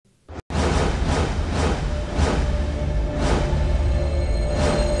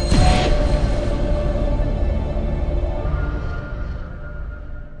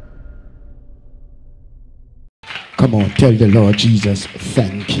Come on, tell the Lord Jesus,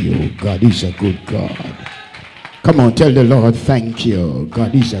 thank you. God is a good God. Come on, tell the Lord, thank you.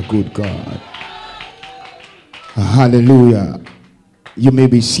 God is a good God. Hallelujah. You may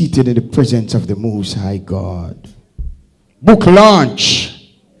be seated in the presence of the Most High God. Book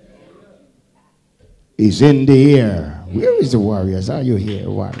launch is in the air. Where is the warriors? Are you here,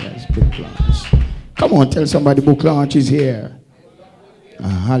 warriors? Book launch. Come on, tell somebody book launch is here.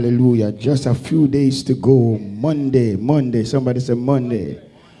 Hallelujah. Just a few days to go. Monday. Somebody say Monday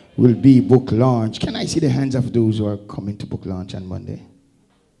will be book launch. Can I see the hands of those who are coming to book launch on Monday?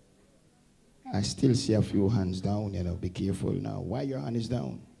 I still see a few hands down, you know. Be careful now. Why your hand is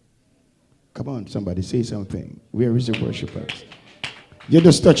down? Come on, somebody say something. Where is the worshipers? You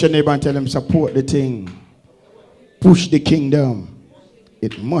just touch your neighbor and tell them support the thing. Push the kingdom.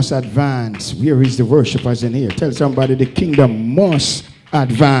 It must advance. Where is the worshipers in here? Tell somebody the kingdom must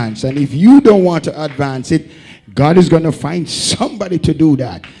advance. And if you don't want to advance it, God is going to find somebody to do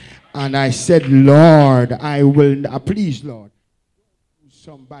that. And I said, Lord, I will, please, Lord,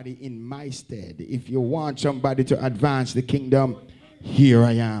 somebody in my stead. If you want somebody to advance the kingdom, here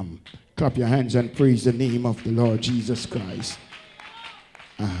I am. Clap your hands and praise the name of the Lord Jesus Christ.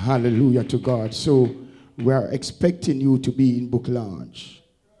 Hallelujah to God. So we're expecting you to be in book launch.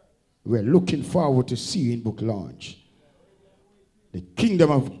 We're looking forward to see you in book launch. The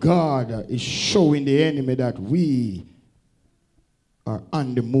kingdom of God is showing the enemy that we are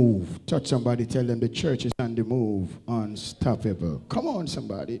on the move. Touch somebody, tell them the church is on the move, unstoppable. Come on,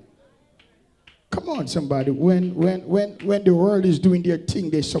 somebody. Come on, somebody. When the world is doing their thing,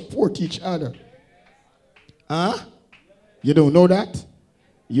 they support each other. Huh? You don't know that?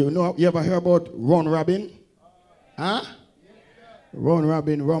 You ever heard about Ron Robin? Huh? Ron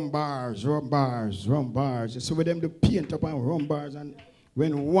Robin, rum bars. So with them to paint up on rum bars, and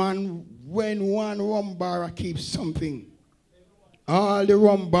when one rum bar keeps something, all the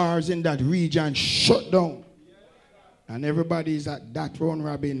rum bars in that region shut down. And everybody is at that Ron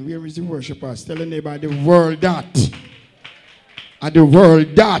Robin. Where is the worshippers? Tell the neighbor the world that. At the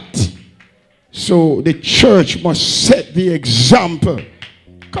world that. So the church must set the example.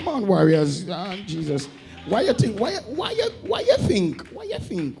 Come on, warriors. Jesus. Why you think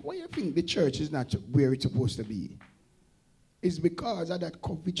the church is not where it's supposed to be? It's because of that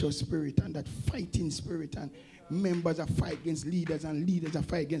covetous spirit and that fighting spirit, and members are fight against leaders, and leaders are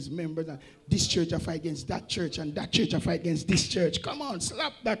fight against members, and this church are fight against that church, and that church are fight against this church. Come on,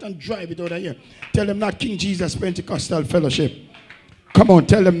 slap that and drive it over here. Tell them not King Jesus Pentecostal Fellowship. Come on,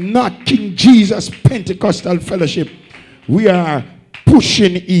 tell them not King Jesus Pentecostal Fellowship. We are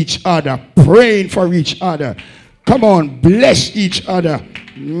pushing each other, praying for each other. Come on, bless each other.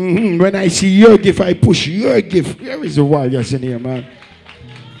 When I see your gift, I push your gift. Where is the warriors in here, man?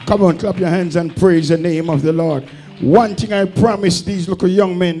 Come on, clap your hands and praise the name of the Lord. One thing I promise these little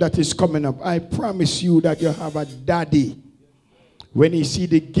young men that is coming up, I promise you that you have a daddy. When he see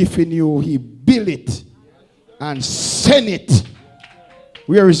the gift in you, he build it and send it.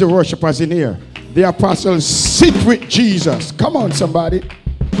 Where is the worshipers in here? The apostles sit with Jesus. Come on, somebody.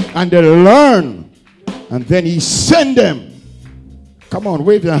 And they learn. And then he send them. Come on,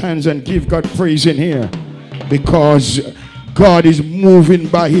 wave your hands and give God praise in here. Because God is moving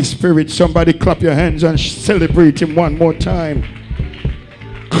by his spirit. Somebody clap your hands and celebrate him one more time.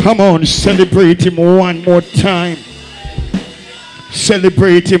 Come on, celebrate him one more time.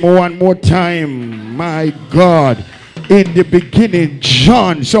 Celebrate him one more time. My God. In the beginning,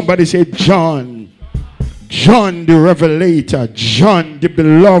 John. Somebody say John. John the Revelator. John the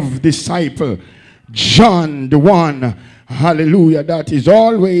beloved disciple. John the one, hallelujah, that is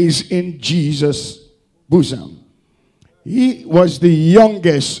always in Jesus' bosom. He was the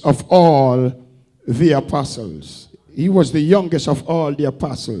youngest of all the apostles. He was the youngest of all the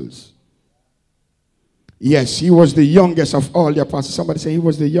apostles. Yes, he was the youngest of all the apostles. Somebody say he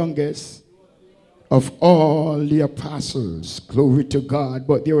was the youngest of all the apostles. Glory to God.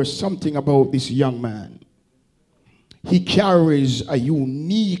 But there was something about this young man. He carries a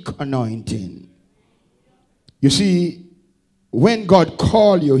unique anointing. You see, when God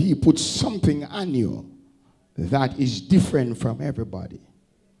calls you, he puts something on you that is different from everybody.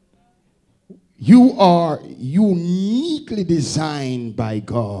 You are uniquely designed by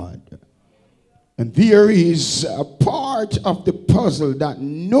God. And there is a part of the puzzle that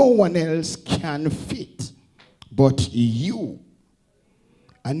no one else can fit but you.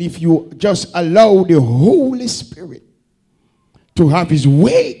 And if you just allow the Holy Spirit to have his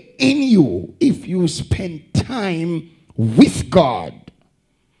way in you, if you spend time with God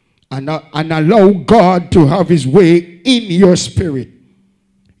and allow God to have his way in your spirit,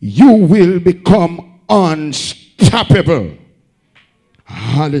 you will become unstoppable. unstoppable.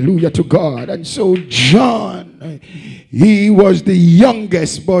 Hallelujah to God. And so John, he was the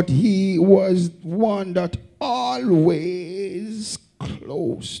youngest, but he was one that always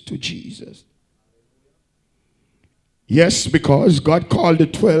close to Jesus. Yes, because God called the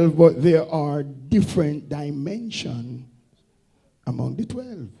 12, but there are different dimensions among the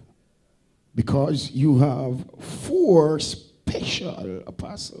 12. Because you have 4 special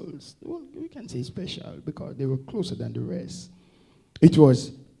apostles. Well, we can say special because they were closer than the rest. It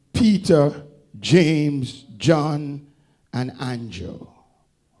was Peter, James, John, and Andrew.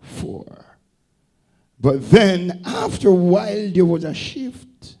 4. But then after a while there was a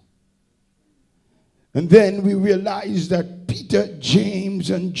shift. And then we realized that Peter, James,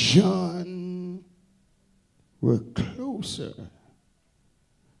 and John were closer.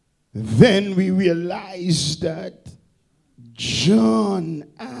 Then we realized that John,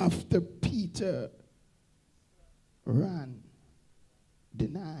 after Peter, ran,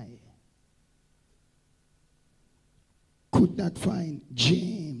 denied, could not find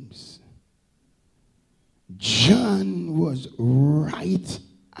James. John was right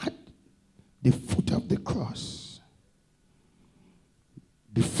at the foot of the cross.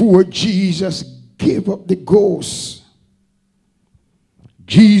 Before Jesus gave up the ghost,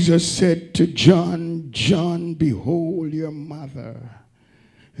 Jesus said to John, John, behold your mother.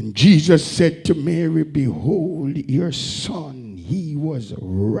 And Jesus said to Mary, behold your son. He was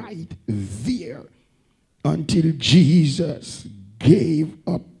right there until Jesus gave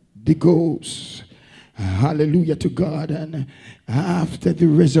up the ghost. Hallelujah to God. And after the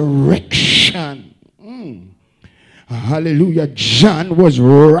resurrection, hallelujah, John was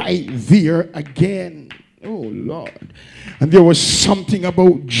right there again. Oh Lord. And there was something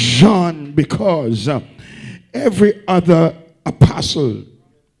about John because every other apostle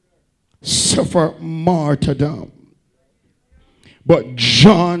suffered martyrdom. But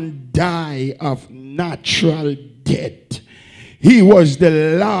John died of natural death. He was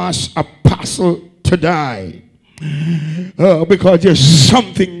the last apostle to die. Because there's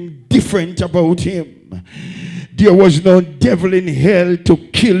something different about him. There was no devil in hell to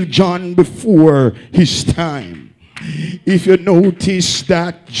kill John before his time. If you notice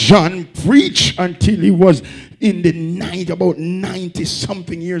that John preached until he was in the night, about 90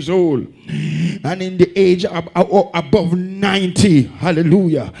 something years old, and in the age of above 90,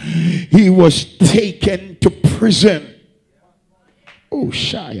 hallelujah, he was taken to prison. Oh,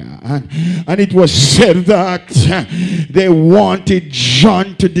 Shia. And it was said that they wanted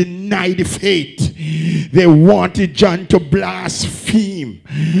John to deny the faith. They wanted John to blaspheme.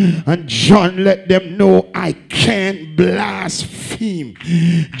 And John let them know, I can't blaspheme.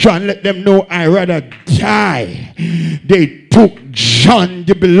 John let them know, I rather die. They took John,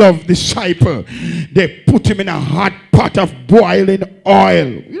 the beloved disciple. They put him in a hot pot of boiling oil.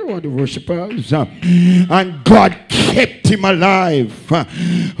 You know the worshipers. And God kept him alive.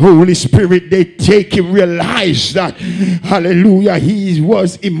 Holy Spirit, they take him, realize that, hallelujah, he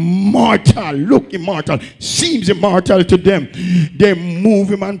was immortal. Look, immortal. Seems immortal to them. They move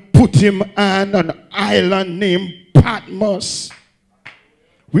him and put him on an island named Patmos.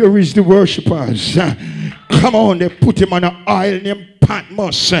 Where is the worshipers? Come on, they put him on an island named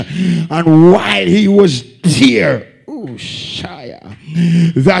Patmos. And while he was there, oh, Shia,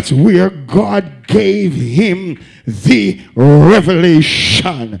 that's where God gave him the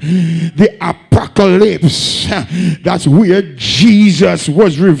revelation, the apocalypse. That's where Jesus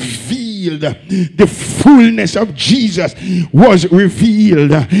was revealed. The fullness of Jesus was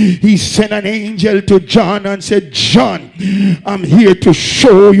revealed. He sent an angel to John and said, John, I'm here to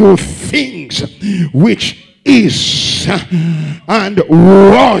show you things which is and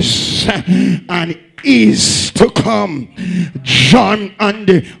was and is to come. John on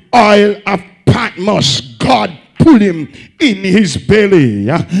the Isle of Patmos, God put him in his belly,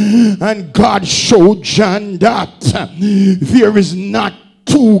 and God showed John that there is not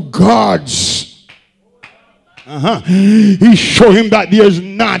 2 gods. He showed him that there's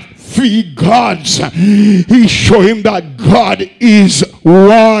not 3 gods. He showed him that God is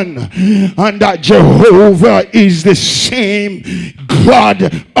one, and that Jehovah is the same God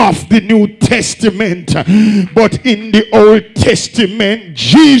of the New Testament. But in the Old Testament,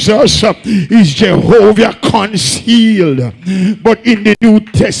 Jesus is Jehovah concealed. But in the New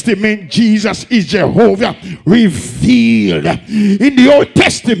Testament, Jesus is Jehovah revealed. In the Old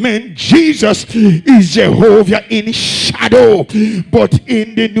Testament, Jesus is Jehovah in shadow. But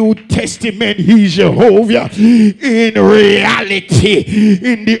in the New Testament, he's Jehovah in reality.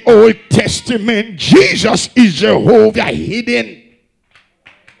 In the Old Testament, Jesus is Jehovah hidden.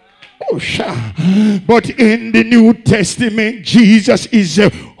 But in the New Testament, Jesus is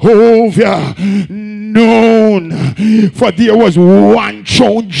over known. For there was one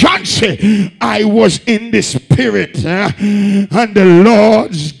throne. John said, I was in the Spirit and the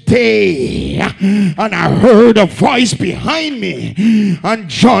Lord's day, and I heard a voice behind me. And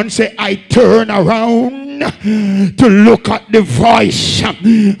John said, I turned around to look at the voice,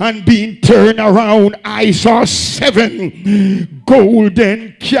 and being turned around, I saw 7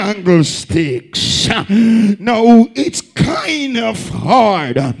 golden candlesticks. Now it's kind of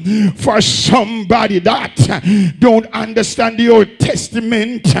hard for somebody that don't understand the Old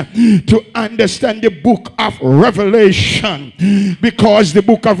Testament to understand the book of Revelation, because the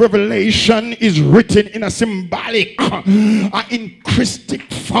book of Revelation is written in a symbolic, in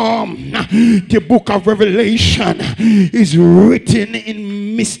Christic form. The book of Revelation is written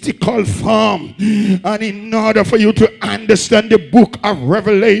in mystical form, and in order for you to understand the book of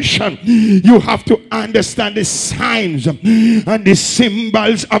Revelation, you have to understand the signs and the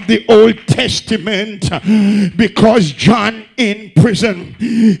symbols of the Old Testament, because John in prison,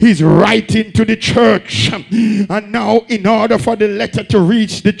 he's writing to the church, and now in order for the letter to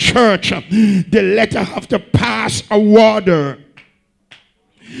reach the church, the letter have to pass a water.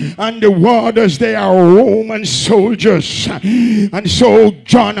 And the waters, they are Roman soldiers, and so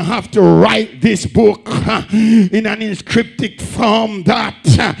John have to write this book in an inscriptic form, that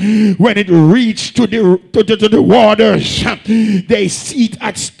when it reached to the waters, they see it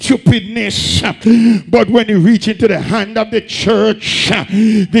as stupidness, but when it reach into the hand of the church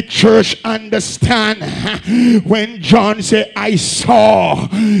understand. When John said, I saw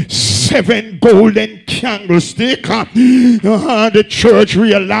 7 golden candlesticks, the church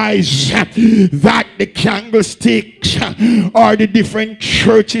realized that the candlesticks are the different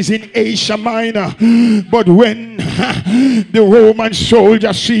churches in Asia Minor. But when the Roman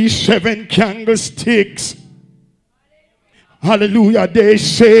soldiers see 7 candlesticks, hallelujah, they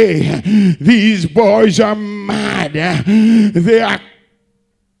say, these boys are mad, they are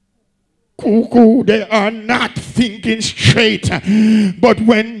cuckoo, they are not thinking straight. But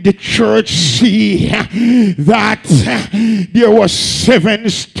when the church see that there was 7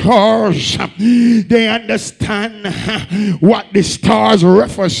 stars, they understand what the stars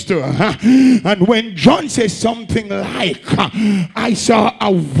refers to. And when John says something like, I saw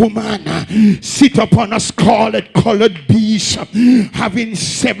a woman sit upon a scarlet colored beast having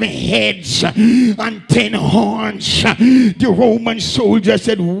 7 heads and 10 horns, the Roman soldier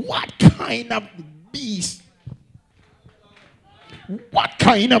said, what kind of beast? What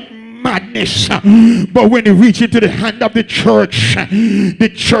kind of madness? But when it reaches into the hand of the church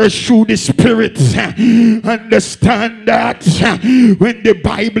through the Spirit understand that when the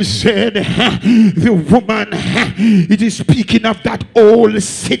Bible said the woman, it is speaking of that old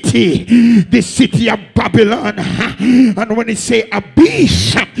city, the city of Babylon. And when it say a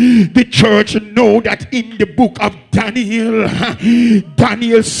beast, the church know that in the book of Daniel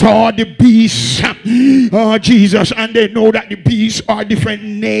saw the beast, Jesus, and they know that the beasts are different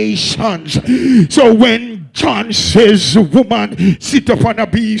nations. So when John says, woman, sit upon a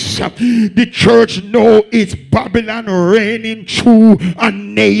beast, the church know it's Babylon reigning through a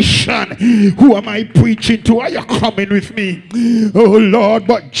nation. Who am I preaching to? Are you coming with me? Oh Lord,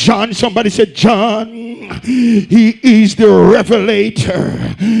 but John, somebody said John, he is the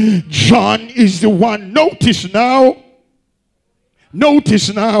revelator. John is the one.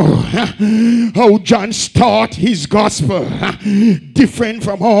 Notice now how John starts his gospel different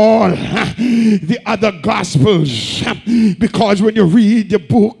from all the other gospels, because when you read the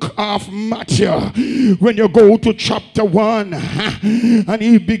book of Matthew, when you go to chapter 1 and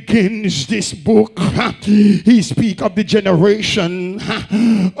he begins this book, he speaks of the generation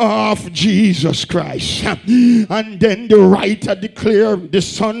of Jesus Christ, and then the writer declared the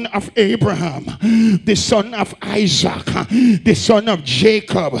son of Abraham, the son of Isaac, the son of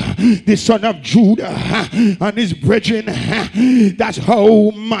Jacob, the son of Judah, and his brethren. That's how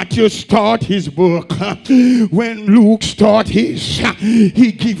Matthew start his book. When Luke start his,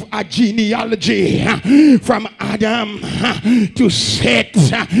 he give a genealogy from Adam to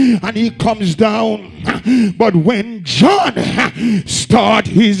Seth, and he comes down. But when John start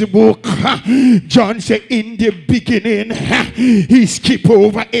his book, John said in the beginning, he skip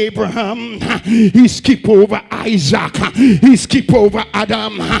over Abraham, he skip over Isaac, he skip over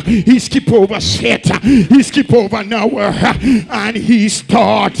Adam, he skip over Seth, he skip over Noah, and he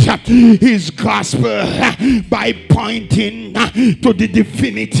starts his gospel by pointing to the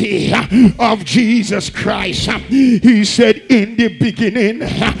divinity of Jesus Christ. He said in the beginning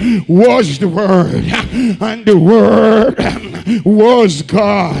was the Word, and the Word was God.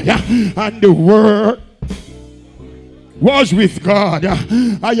 God, and the Word was with God.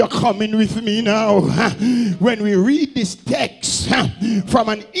 Are you coming with me now? When we read this text from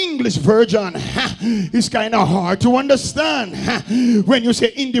an English version, it's kind of hard to understand. When you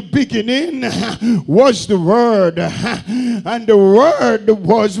say in the beginning was the Word, and the Word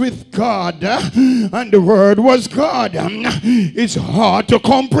was with God, and the Word was God. It's hard to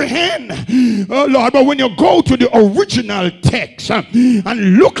comprehend. Oh Lord, but when you go to the original text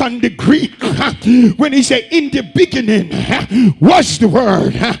and look on the Greek, when he say in the beginning was the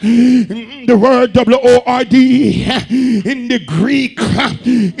Word, the word W-O-R-D in the Greek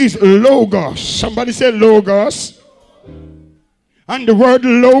is logos. Somebody say logos. And the word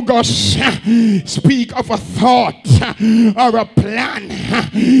logos speak of a thought or a plan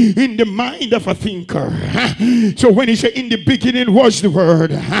in the mind of a thinker. So when he said in the beginning was the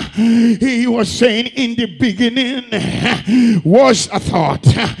Word, he was saying in the beginning was a thought,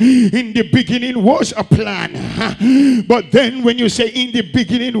 in the beginning was a plan. But then when you say in the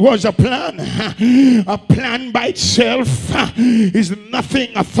beginning was a plan by itself is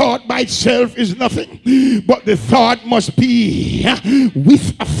nothing. A thought by itself is nothing, but the thought must be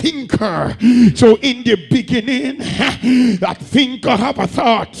with a thinker. So in the beginning that thinker have a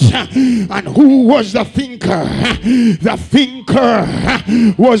thought, and who was the thinker? The thinker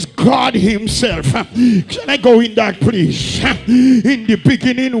was God himself. Can I go in that please? In the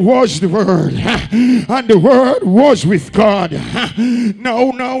beginning was the Word, and the Word was with God.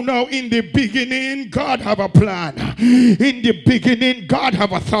 No, in the beginning God have a plan. In the beginning God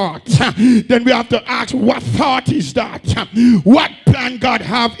have a thought. Then we have to ask, what thought is that? What plan God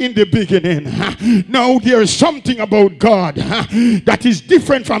have in the beginning? No, there is something about God that is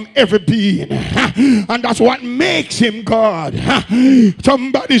different from every being, and that's what makes him God.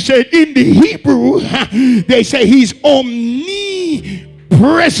 Somebody said in the Hebrew they say he's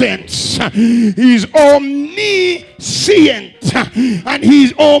omnipresent, he's omniscient, and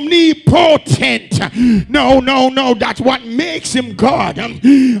he's omnipotent. No, that's what makes him God, and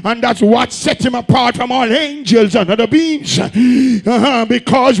that's what sets him apart from all angels and other beings.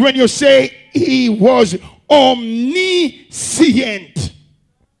 Because when you say he was omniscient,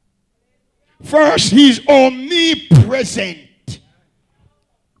 first he's omnipresent.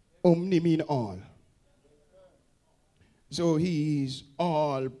 Omni mean all. So he is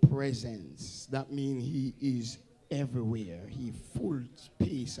all presence. That means he is everywhere. He full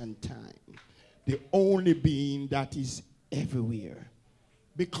space and time. The only being that is everywhere.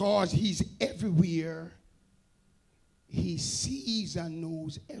 Because he's everywhere, he sees and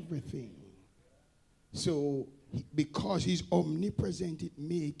knows everything. So because he's omnipresent, it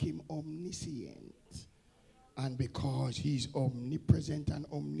makes him omniscient. And because he's omnipresent and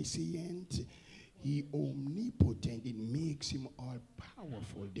omniscient, he omnipotent, it makes him all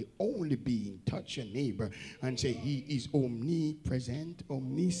powerful, the only being. Touch your neighbor and say he is omnipresent,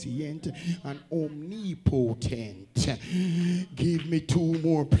 omniscient, and omnipotent. Give me two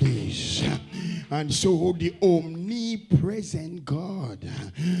more please. And so the omnipresent God,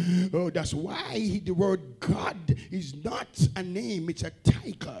 oh, that's why the word God is not a name, it's a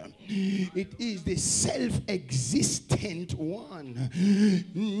title. It is the self-existent one.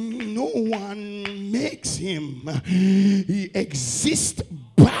 No one makes him. He exists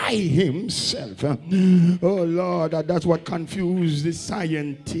by himself. Oh Lord, that's what confused the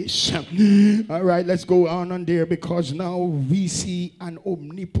scientists. All right, let's go on there, because now we see an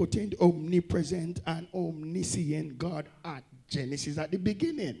omnipotent, omnipresent, and omniscient God at Genesis at the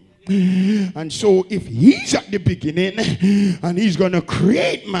beginning. And so if he's at the beginning and he's going to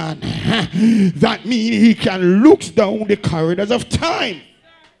create man, that means he can look down the corridors of time.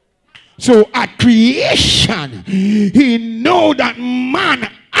 So at creation, he know that man,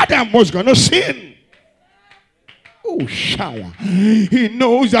 Adam, was going to sin. Oh, Shia. He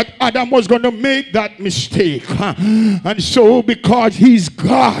knows that Adam was going to make that mistake. And so because he's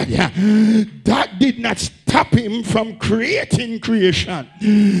God, that did not stop him from creating creation.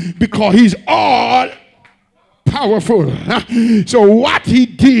 Because he's all powerful. So what he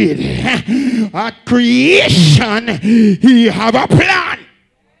did at creation, he have a plan.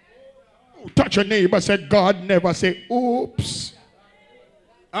 Touch your neighbor, said God never say oops.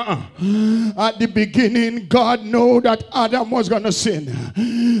 At the beginning, God knew that Adam was going to sin.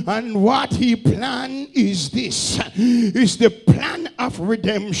 And what he planned is this. Is the plan of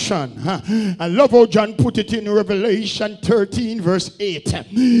redemption. I love how John put it in Revelation 13 verse 8.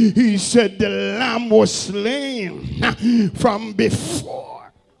 He said the lamb was slain from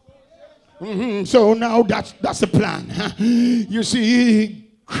before. So now that's the plan. You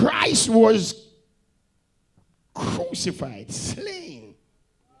see, Christ was crucified, slain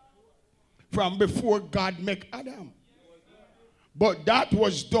from before God made Adam. But that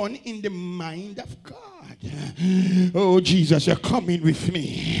was done in the mind of God. Oh, Jesus, you're coming with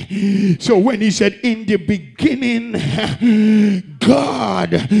me. So when he said, in the beginning,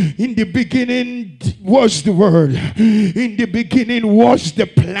 God, in the beginning was the word. In the beginning was the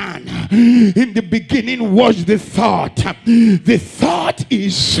plan. In the beginning was the thought. The thought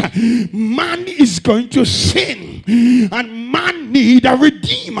is man is going to sin and man need a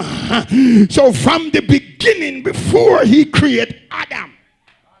redeemer. So from the beginning, before he created Adam,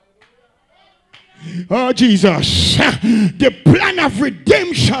 oh, Jesus, the plan of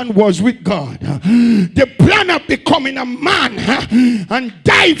redemption was with God. The plan of becoming a man and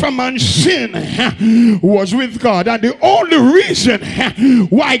die for man's sin was with God. And the only reason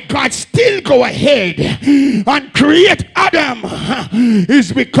why God still go ahead and create Adam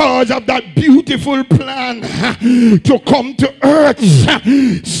is because of that beautiful plan to come to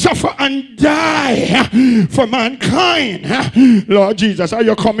earth, suffer and die for mankind. Lord Jesus, are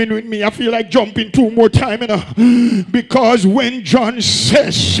you coming with me? I feel like jumping two more times, because when John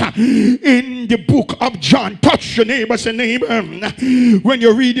says in the book of John, touch your neighbor, say neighbor. When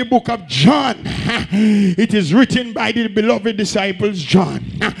you read the book of John, it is written by the beloved disciples John.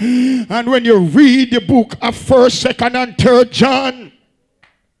 And when you read the book of 1st, 2nd, and 3rd John,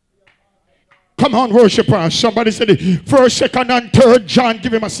 come on, worshipers. Somebody said 1st, 2nd, and 3rd John.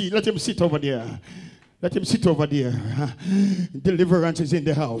 Give him a seat. Let him sit over there. Let him sit over there. Deliverance is in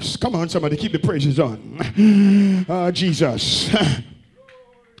the house. Come on, somebody, keep the praises on. Jesus.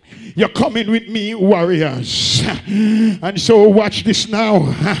 You're coming with me, warriors. And so watch this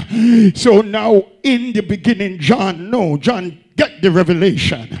now. So now in the beginning, John get the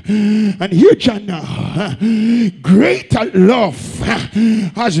revelation. And here John now, greater love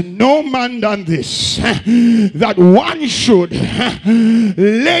has no man than this, that one should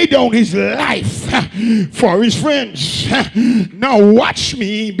lay down his life for his friends. Now watch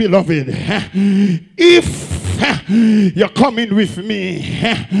me, beloved. If you're coming with me,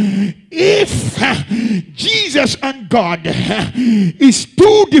 if Jesus and God is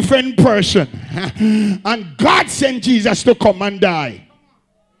two different persons, and God sent Jesus to come and die,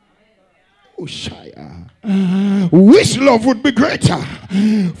 which love would be greater?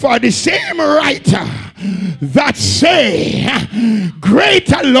 For the same writer that say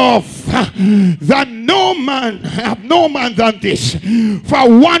greater love than no man than this,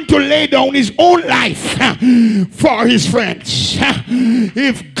 for one to lay down his own life for his friends.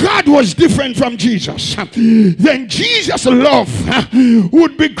 If God was different from Jesus, then Jesus' love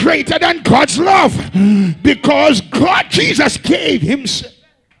would be greater than God's love, because Jesus gave himself.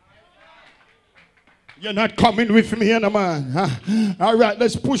 You're not coming with me, man. All right,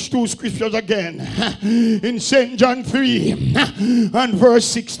 let's push two scriptures again. In St. John 3 and verse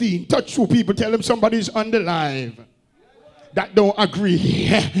 16. Touch two people. Tell them somebody's on the live that don't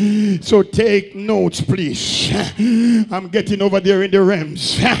agree. So take notes, please. I'm getting over there in the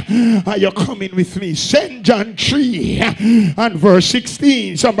realms. Are you coming with me? St. John 3 and verse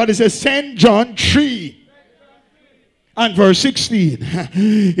 16. Somebody says St. John 3 and verse 16.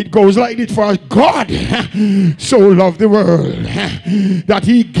 It goes like this: for God so loved the world that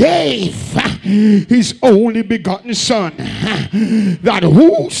he gave his only begotten Son, that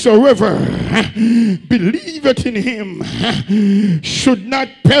whosoever believeth in him should not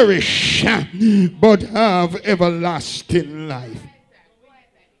perish but have everlasting life.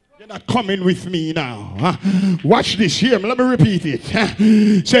 Not coming with me now. Watch this here. Let me repeat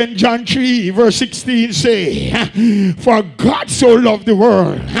it. St. John 3 verse 16 say, for God so loved the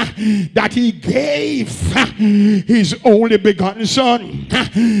world that he gave his only begotten Son,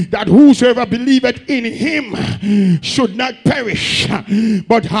 that whosoever believeth in him should not perish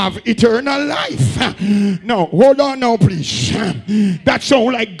but have eternal life. Now hold on now, please. That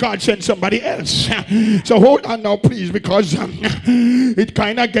sounds like God sent somebody else. So hold on now, please, because it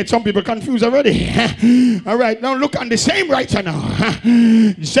kind of gets some people confused already. All right, now look on the same writer now.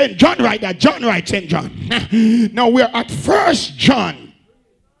 St. John write that. John writes St. John. Now we're at 1st John.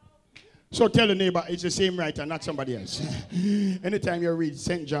 So tell the neighbor it's the same writer, not somebody else. Anytime you read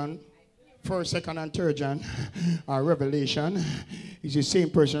St. John, 1st, 2nd, and 3rd John, or Revelation, it's the same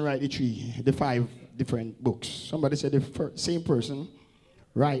person write the 5 different books. Somebody said the same person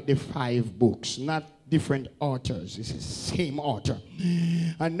write the 5 books, not different authors. It's the same author.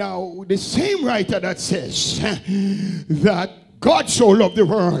 And now the same writer that says that God so loved the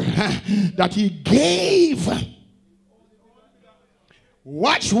world that he gave.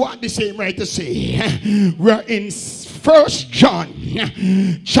 Watch what the same writer say. We're in 1st John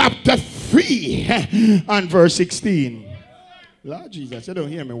chapter 3 and verse 16. Lord Jesus, you don't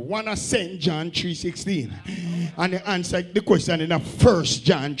hear me. Wanna St. John 3:16. And the answer the question in 1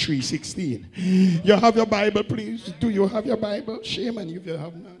 John 3:16. You have your Bible, please? Do you have your Bible? Shame on you if you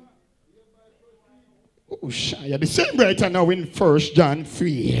have none. Oh, shy. The same writer now in 1 John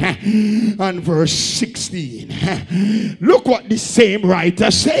 3 and verse 16. Look what the same writer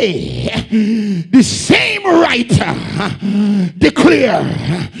say. The same writer declare,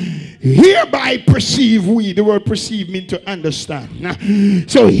 hereby perceive we. The word perceive means to understand.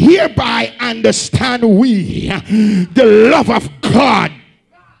 So hereby understand we the love of God,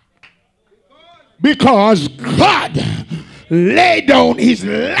 because God lay down his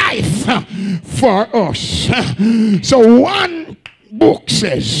life for us. So one book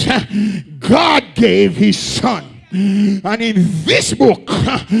says God gave his son, and in this book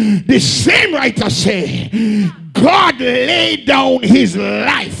the same writer say God laid down his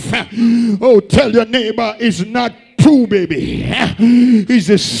life. Oh, tell your neighbor it's not true, baby. He's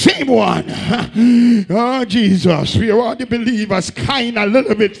the same one. Oh, Jesus, we are the believers kind of a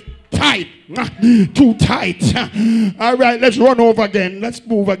little bit tight, too tight. All right, let's run over again. Let's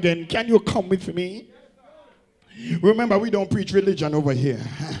move again. Can you come with me? Remember, we don't preach religion over here.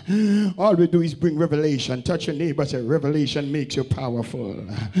 All we do is bring revelation. Touch your neighbor, say revelation makes you powerful.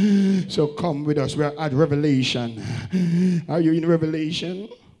 So come with us. We're at Revelation. Are you in Revelation?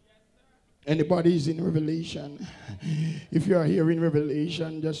 Anybody is in Revelation? If you are here in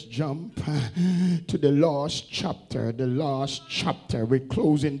Revelation, just jump to the last chapter. The last chapter. We're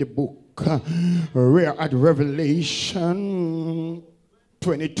closing the book. We're at Revelation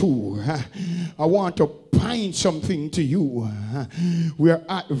 22. I want to point something to you. We're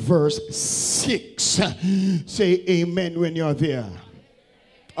at verse 6. Say amen when you're there.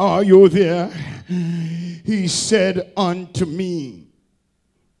 Are you there? He said unto me,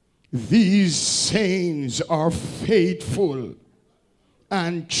 these sayings are faithful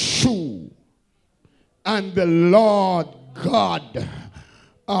and true, and the Lord God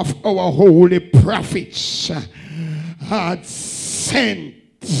of our holy prophets had sent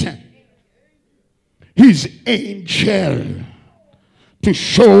his angel to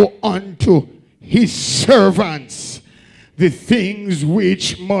show unto his servants the things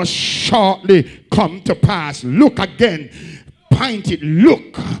which must shortly come to pass. Look again. Point it.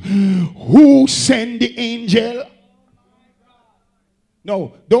 Look. Who sent the angel?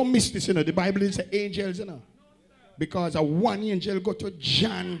 No, don't miss this. You know, the Bible is angels, you know. Because one angel go to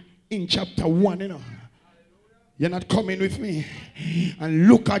John in chapter 1, you know. You're not coming with me. And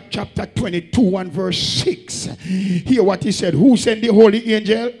look at chapter 22 and verse 6. Hear what he said. Who sent the holy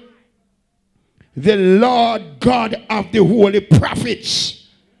angel? The Lord God of the holy prophets.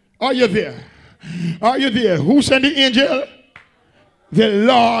 Are you there? Are you there? Who sent the angel? The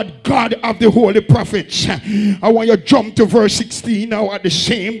Lord God of the holy prophets. I want you to jump to verse 16 now at the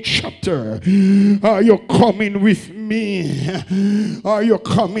same chapter. Are you coming with me? Are you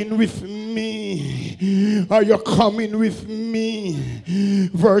coming with me? Are you coming with me?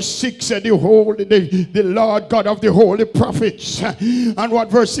 Verse 6 said the Lord God of the holy prophets. And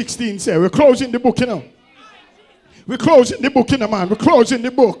what verse 16 said? We're closing the book, you know. We're closing the book in a man. We're closing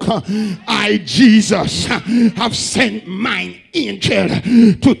the book. I, Jesus, have sent mine angel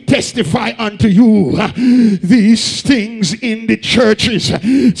to testify unto you these things in the churches.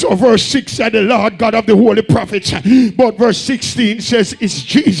 So verse 6 said the Lord God of the holy prophets. But verse 16 says it's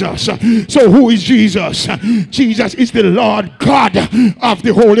Jesus. So who is Jesus? Jesus is the Lord God of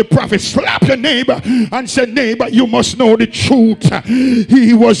the holy prophets. Slap your neighbor and say, neighbor, you must know the truth.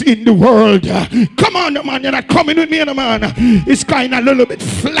 He was in the world. Come on, man, you're not coming with me, man. It's kind of a little bit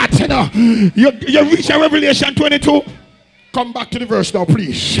flat, you know. You reach a Revelation 22. Come back to the verse now,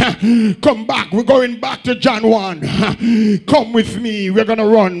 please. Come back. We're going back to John 1. Come with me. We're going to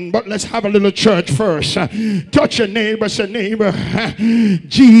run, but let's have a little church first. Touch your neighbor. Say, neighbor,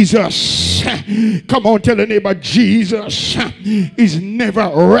 Jesus. Come on, tell the neighbor, Jesus is never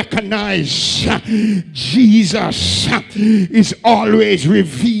recognized. Jesus is always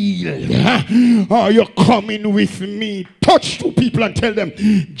revealed. Are you coming with me? Touch two people and tell them,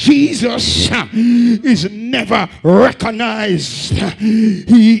 Jesus is never recognized.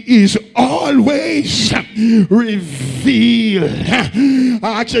 He is always revealed.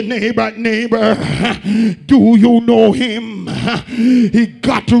 Ask your neighbor, do you know him? He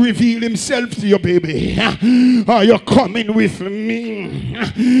got to reveal himself to you, baby. Are you coming with me?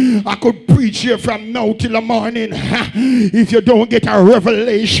 I could preach here from now till the morning. If you don't get a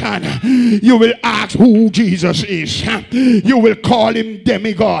revelation, you will ask who Jesus is. You will call him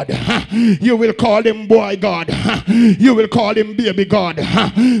demigod. You will call him boy God. You will call him baby God.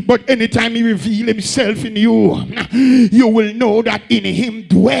 But anytime he reveals himself in you, you will know that in him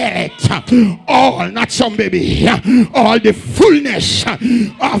dwelleth all, not some baby, all the fullness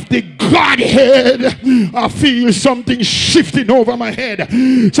of the Godhead. I feel something shifting over my head.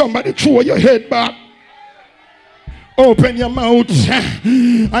 Somebody throw your head back. Open your mouth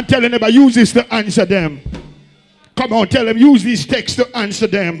and tell them about use this to answer them. Come on, tell them, use these texts to answer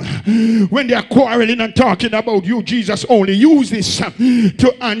them. When they are quarreling and talking about you, Jesus only, use this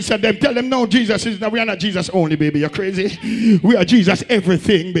to answer them. Tell them, no, Jesus is not, we are not Jesus only, baby. You're crazy. We are Jesus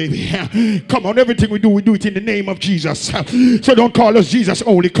everything, baby. Come on, everything we do it in the name of Jesus. So don't call us Jesus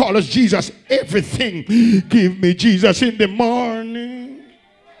only, call us Jesus everything. Give me Jesus in the morning.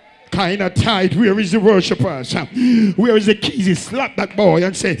 Kind of tight. Where is the worshipers? Where is the keys? He slap that boy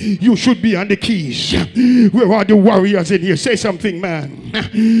and say, you should be on the keys. Where are the warriors in here? Say something, man.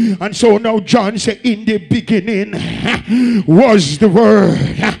 And so now John said, in the beginning was the Word.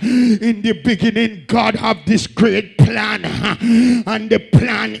 In the beginning, God have this great plan. And the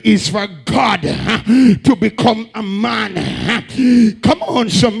plan is for God to become a man. Come on,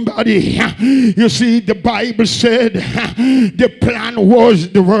 somebody. You see, the Bible said the plan was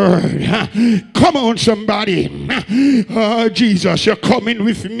the Word. Come on, somebody. Jesus, you're coming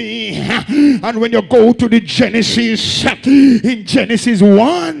with me. And when you go to the Genesis, in Genesis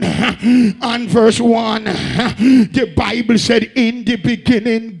 1 and verse 1, the Bible said in the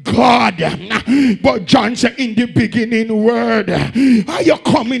beginning God, but John said in the beginning Word. Are you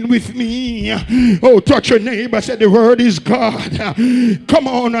coming with me? Oh, touch your neighbor, say the Word is God. Come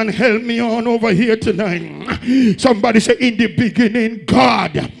on and help me on over here tonight. Somebody say in the beginning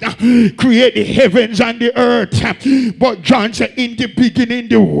God create the heavens and the earth. But John said in the beginning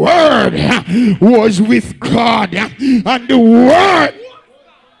the Word was with God, and the Word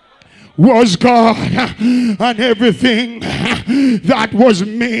was God, and everything that was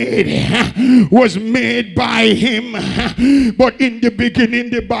made by him. But in the beginning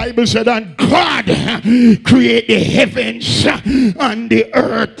the Bible said, and God created the heavens and the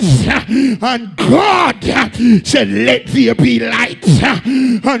earth, and God said let there be light,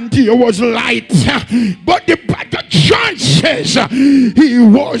 and there was light. But the John says he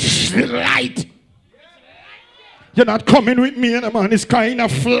was the light. You're not coming with me, man. It's kind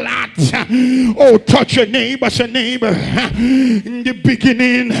of flat. Oh, touch your neighbor, say neighbor. In the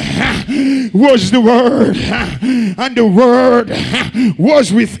beginning was the Word, and the Word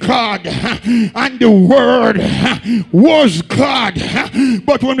was with God, and the Word was God.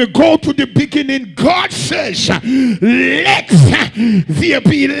 But when we go to the beginning, God says, let there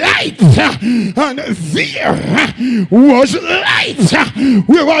be light, and there was light.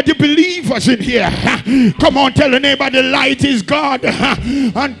 Where are the believers in here? Come on, tell them. Neighbor, the light is God,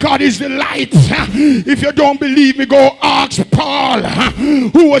 and God is the light. If you don't believe me, go ask Paul,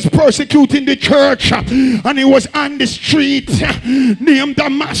 who was persecuting the church, and he was on the street named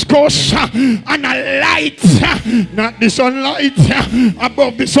Damascus, and a light, not the sunlight,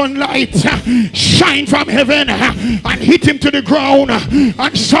 above the sunlight, shine from heaven and hit him to the ground.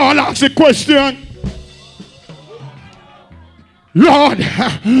 And Saul asked the question, Lord,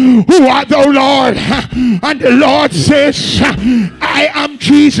 who art thou, Lord? And the Lord says, I am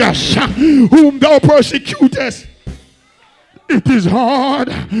Jesus, whom thou persecutest. It is hard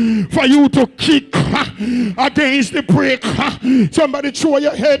for you to kick against the brick. Somebody throw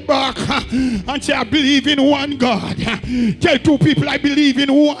your head back and say, I believe in one God. Tell two people, I believe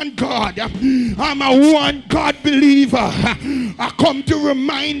in one God. I'm a one God believer. I come to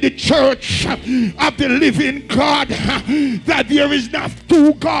remind the church of the living God that there is not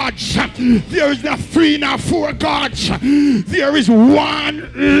two gods. There is not three, not four gods. There is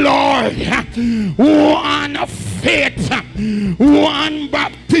one Lord, one faith, one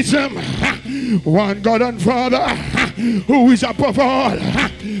baptism, one God and Father, who is above all,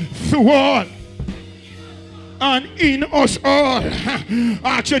 through all, and in us all.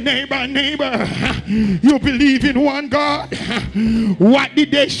 Ask your neighbor, you believe in one God? What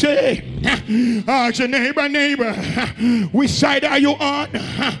did they say? Ask your neighbor, which side are you on?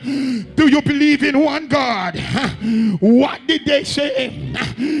 Do you believe in one God? What did they say?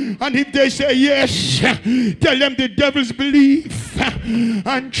 And if they say yes, tell them the devils believe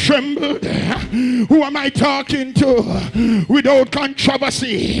and trembled. Who am I talking to? Without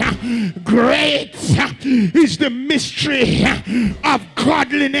controversy. Great is the mystery of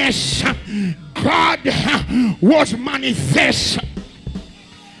godliness. God was manifest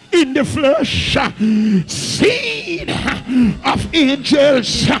in the flesh, seen of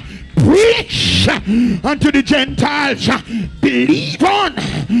angels, preach unto the Gentiles, believe on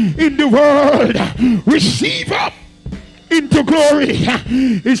in the world, receive up into glory.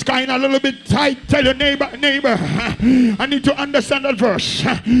 It's kind of a little bit tight. Tell your neighbor, I need to understand that verse.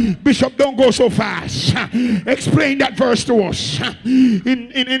 Bishop, don't go so fast. Explain that verse to us.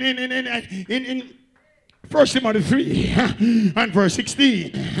 In 1 Timothy 3 and verse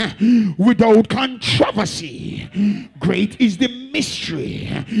 16, without controversy, great is the mystery.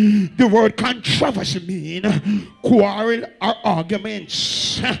 The word controversy means quarrel or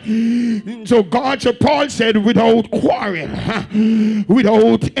arguments. So Paul said, without quarrel,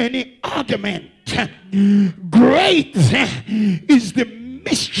 without any argument, great is the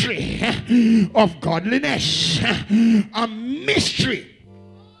mystery of godliness. A mystery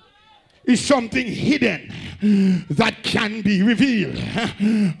is something hidden that can be revealed.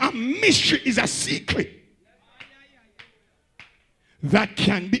 A mystery is a secret that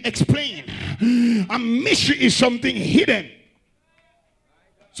can be explained. A mystery is something hidden.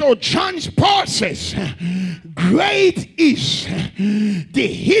 So Paul says, great is the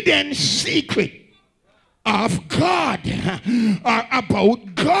hidden secret of God, or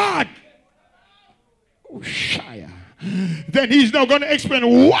about God. Oh, Shia. Then he's now going to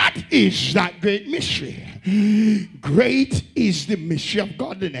explain what is that great mystery. Great is the mystery of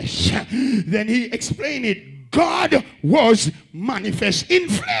godliness. Then he explained it. God was manifest in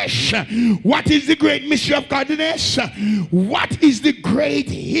flesh. What is the great mystery of godliness? What is the great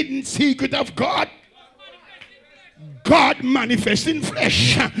hidden secret of God? God manifests in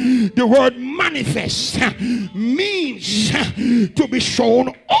flesh. The word manifest means to be shown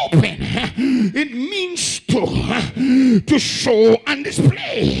open. It means to show and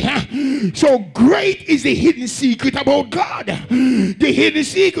display. So great is the hidden secret about God. The hidden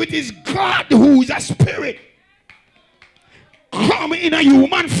secret is God, who is a spirit, come in a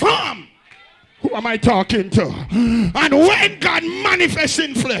human form. Who am I talking to? And when God manifests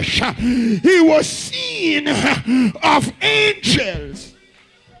in flesh, he was seen of angels.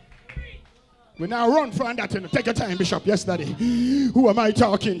 We now run from that. Take your time, Bishop. Yesterday, who am I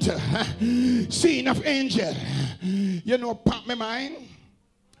talking to? Seen of angel. You know, pop my mind.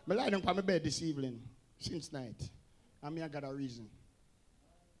 I lie down on my bed this evening since night. I mean, I got a reason.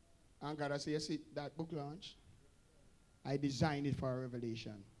 And God, I say, you see that book launch? I designed it for a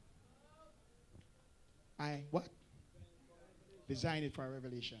revelation. What? Design it for a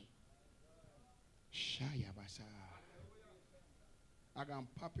revelation. Shaya basa. I can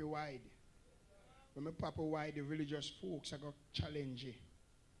pop it wide. When I pop it wide, the religious folks are going to challenge it.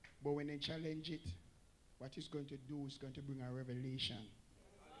 But when they challenge it, what it's going to do is going to bring a revelation.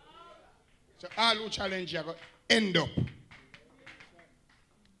 So all who challenge you are going to end up.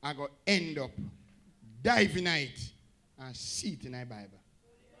 I go end up diving it and see it in the Bible.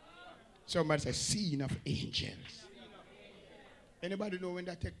 Somebody says, scene of angels. Anybody know when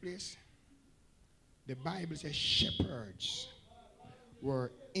that took place? The Bible says shepherds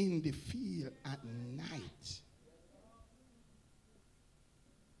were in the field at night.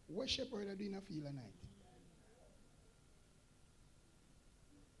 What shepherds are doing in a field at night?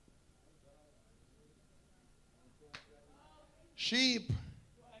 Sheep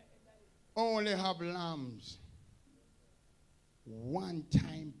only have lambs one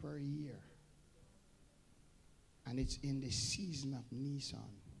time per year, and it's in the season of Nisan.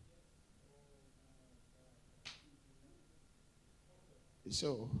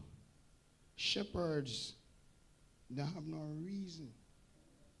 So shepherds don't have no reason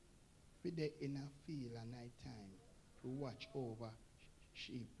to be in a field at night time to watch over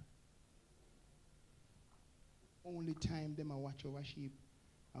sheep. Only time them I watch over sheep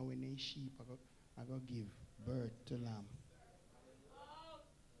and when they sheep I go give birth to lamb.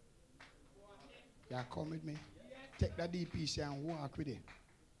 Yeah, come with me. Take that DPC and walk with it.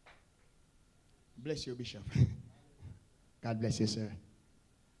 Bless you, Bishop. God bless you, sir.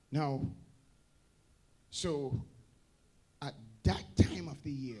 Now, so at that time of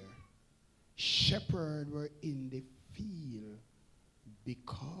the year, shepherds were in the field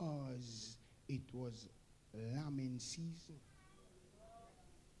because it was lambing season.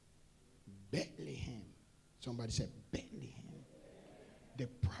 Bethlehem. Somebody said Bethlehem. The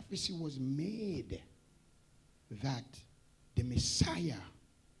prophecy was made that the Messiah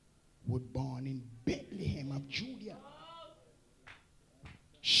would born in Bethlehem of Judea.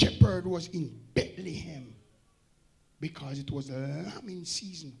 shepherd was in Bethlehem because it was lambing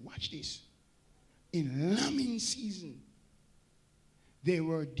season. Watch this. In lambing season, they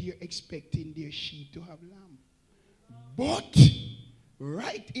were there expecting their sheep to have lamb. But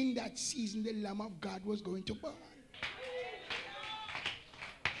right in that season, the Lamb of God was going to burn.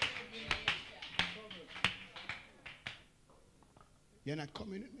 You're not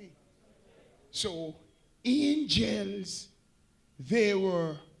coming with me. So angels, they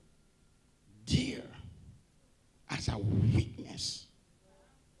were there as a witness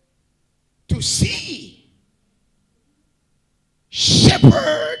to see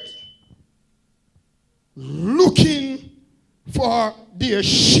shepherd looking for their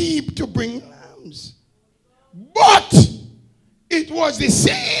sheep to bring lambs. But it was the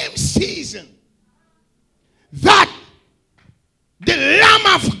same season that the Lamb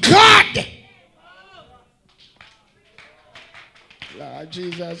of God, Lord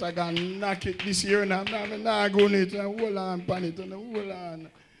Jesus, I can knock it this year and I'm not going to hold on, pan it, and hold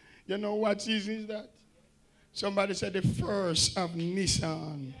on. You know what season is that? Somebody said the first of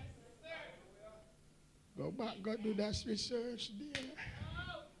Nissan. Go back, go do that research there.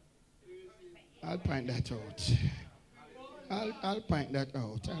 I'll find that out. I'll find that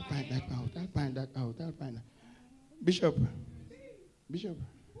out. I'll find that out. I'll find that out. I'll find that. Bishop,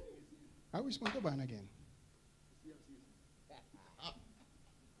 are we supposed to ban again?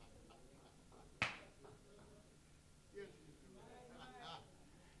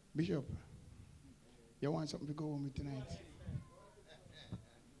 Bishop, you want something to go home with tonight?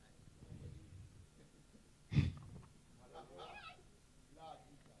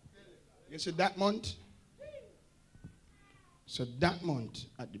 You see that month? So that month,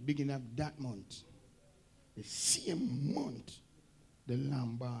 at the beginning of that month, the same month, the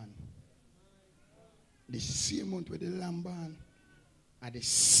lamb born. The same month with the lamb born, at the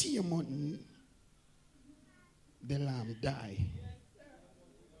same month, the lamb die.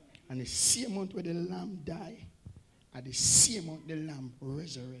 And the same month where the lamb die, at the same month the lamb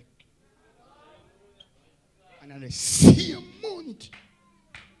resurrect. And at the same month,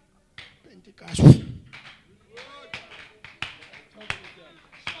 Pentecostal.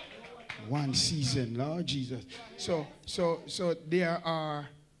 One season, Lord Jesus. So there are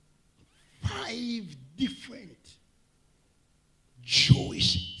 5 different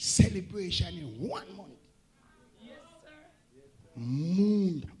Jewish celebrations in 1 month.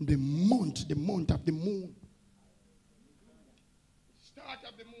 Moon, the month of the moon. Start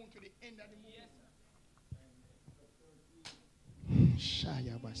of the moon to the end of the moon.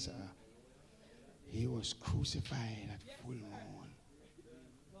 Shayabasa. He was crucified at full moon.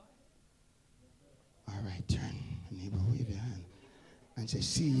 All right, turn, neighbor, wave your hand and say,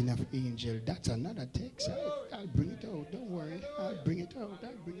 seeing of angel. That's another text. I'll bring it out. Don't worry. I'll bring it out.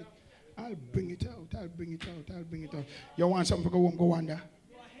 I'll bring it out. You want something to go home, go wonder?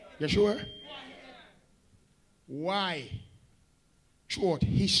 You sure? Why? Throughout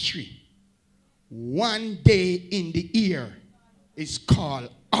history, one day in the year is called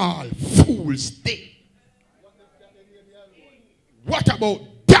All Fools Day. What about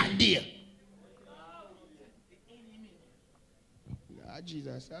that day?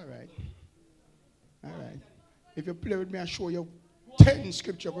 Jesus, all right. If you play with me, I'll show you 10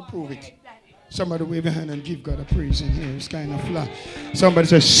 scripture to prove it. Somebody wave a hand and give God a praise in here. It's kind of flat. Somebody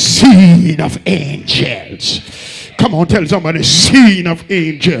says, seed of angels. Come on, tell somebody, seed of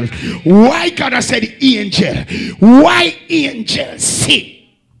angels. Why God has said angel? Why angels sing?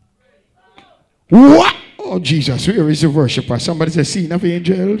 What? Oh, Jesus, where is the worshiper? Somebody says, seeing of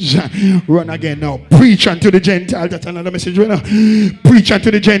angels. Run again now. Preach unto the Gentiles. That's another message right now. Preach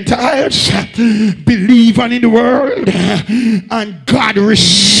unto the Gentiles. Believe on in the world. And God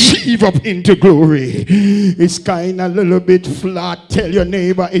receive up into glory. It's kind of a little bit flat. Tell your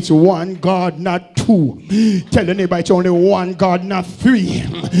neighbor it's one God, not two. Tell your neighbor it's only one God, not three.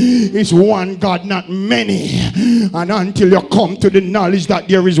 It's one God, not many. And until you come to the knowledge that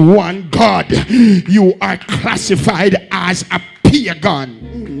there is one God, you are classified as a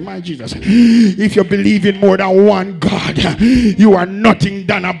pagan. My Jesus. If you believe in more than one God, you are nothing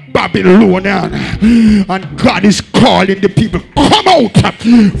than a Babylonian. And God is calling the people, come out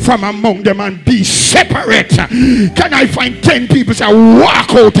from among them and be separate. Can I find 10 people say,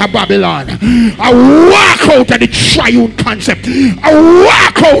 walk out of Babylon? I walk out of the triune concept. I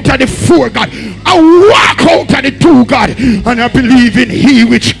walk out of the four God. I walk out of the two God. And I believe in he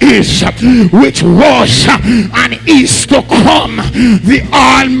which is, which was, and is to come, the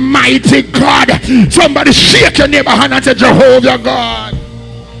Almighty God. Somebody shake your neighbor hand and say, Jehovah God.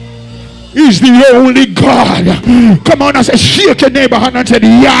 is the only God. Come on, I said, shake your neighbor hand and said,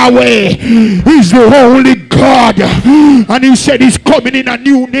 Yahweh is the only God. And he said he's coming in a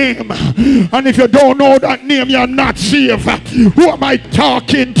new name. And if you don't know that name, you're not saved. Who am I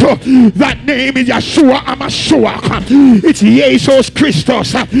talking to? That name is Yeshua Amashua. It's Jesus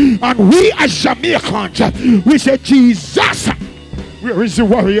Christus. And we as Jamaicans, we say Jesus. Where is the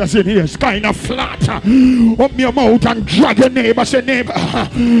warriors in here? It's kind of flat. Open your mouth and drag your neighbor. Say, neighbor,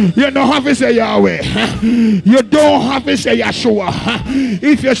 you don't have to say Yahweh. You don't have to say Yeshua.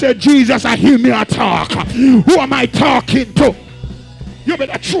 If you say Jesus, I hear me talk. Who am I talking to? You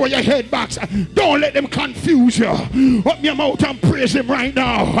better throw your head back. Don't let them confuse you. Open your mouth and praise him right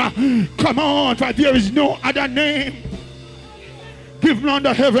now. Come on, for there is no other name given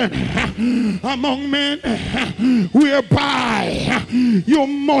under heaven among men whereby you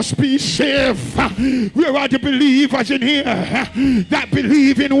must be saved. Where are the believers in here that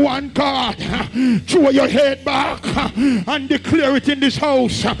believe in one God? Throw your head back and declare it in this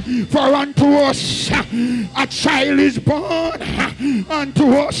house. For unto us a child is born,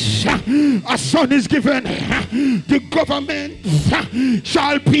 unto us a son is given. The government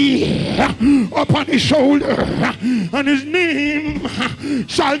shall be upon his shoulder, and his name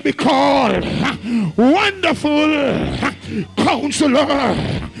shall be called Wonderful Counselor,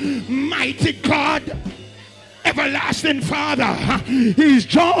 Mighty God, Everlasting Father. His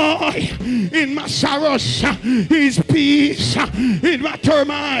joy in my sorrows, his peace in my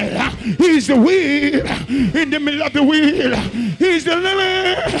turmoil. He's the wheel in the middle of the wheel. He's the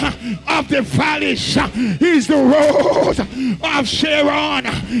lily of the valleys. He's the rose of Sharon.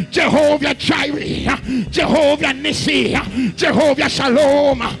 Jehovah Jireh, Jehovah Nissi, Jehovah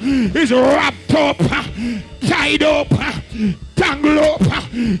Shalom is wrapped up, tied up, tangled up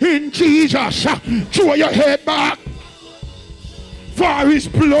in Jesus. Throw your head back. For his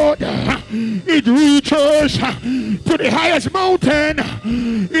blood, it reaches to the highest mountain,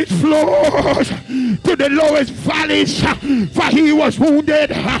 it flows to the lowest valleys. For he was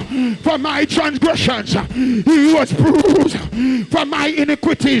wounded for my transgressions, he was bruised for my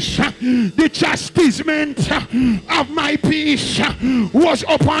iniquities. The chastisement of my peace was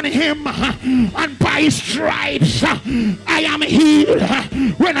upon him, and by his stripes I am healed.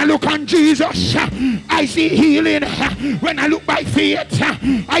 When I look on Jesus, I see healing. When I look by faith,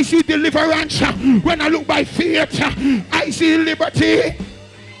 I see deliverance. When I look by faith, I see liberty.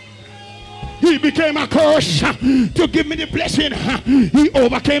 He became a curse to give me the blessing. He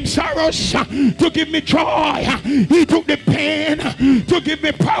overcame sorrows to give me joy. He took the pain to give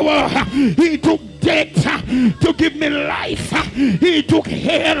me power. He took death to give me life. He took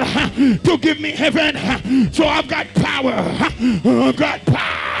hell to give me heaven. So I've got power. I've got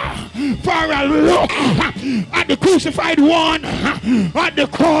power. For a look at the crucified one, at the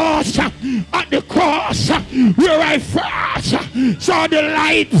cross, where I first saw the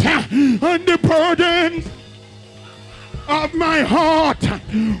light and the burden of my heart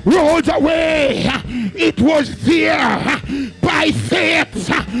rolled away. It was there. By faith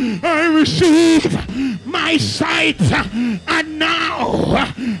I received my sight, and now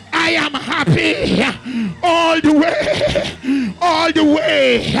I am happy all the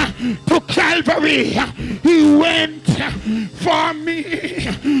way to Calvary. He went for me.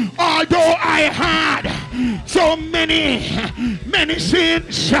 Although I had so many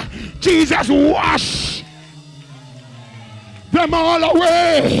sins, Jesus washed them all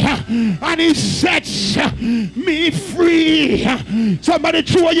away, and he sets me free. Somebody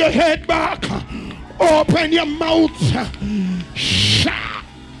throw your head back, open your mouth, shout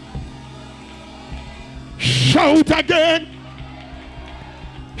again,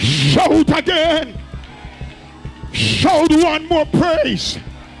 shout again, shout one more praise,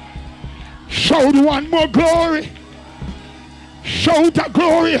 shout one more glory, shout a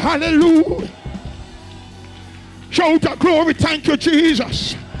glory, hallelujah. Shout a glory, thank you,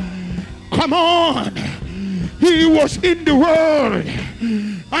 Jesus. Come on. He was in the world,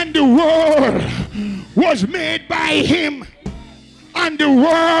 and the world was made by him, and the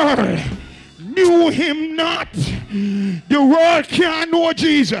world knew him not. The world can't know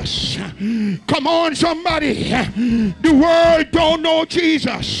Jesus. Come on, somebody. The world don't know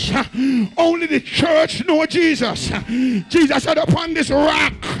Jesus. Only the church know Jesus. Jesus said, upon this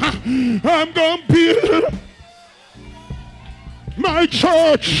rock I'm going to build my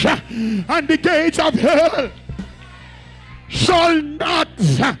church, and the gates of hell shall not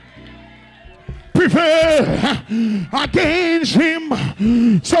prevail against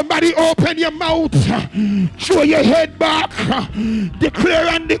him. Somebody open your mouth, throw your head back, declare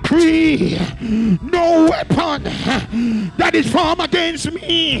and decree, no weapon that is formed against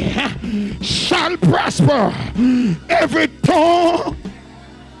me shall prosper. Every tongue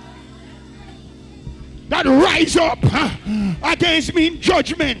that rise up against me in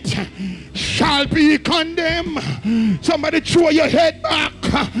judgment shall be condemned. Somebody throw your head back.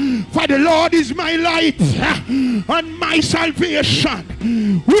 For the Lord is my light and my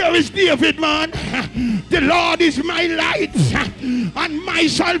salvation. Where is David, man? The Lord is my light and my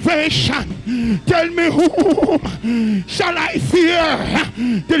salvation. Tell me, whom shall I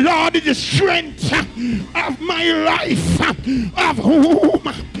fear? The Lord is the strength of my life. Of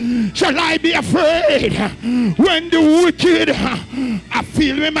whom shall I be afraid? When the wicked, I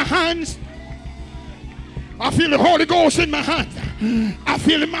feel in my hands, I feel the Holy Ghost in my hands, I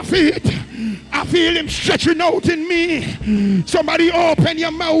feel in my feet, I feel him stretching out in me. Somebody open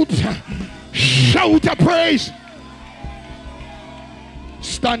your mouth, shout a praise.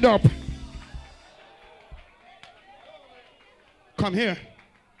 Stand up. Come here.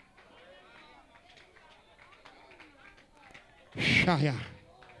 Shaya.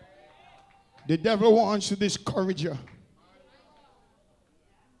 The devil wants to discourage you.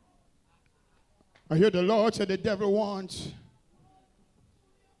 I hear the Lord say the devil wants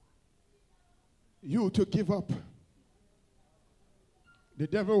you to give up. The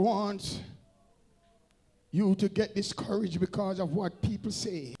devil wants you to get discouraged because of what people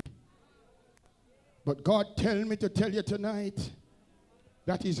say. But God tell me to tell you tonight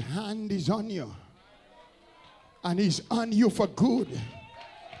that his hand is on you. And he's on you for good.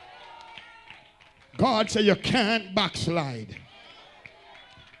 God say you can't backslide.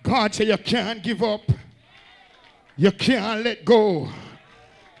 God say you can't give up. You can't let go.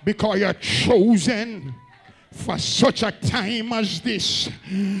 Because you're chosen for such a time as this.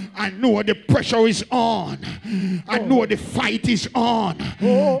 I know the pressure is on. I know the fight is on.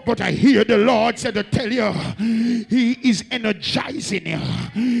 But I hear the Lord say to tell you, he is energizing you.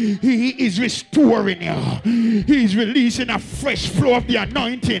 He is restoring you. He is releasing a fresh flow of the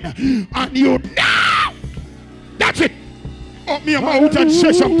anointing on you now. That's it. Open your mouth and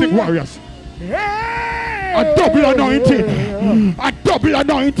say something, warriors. A double anointing. A double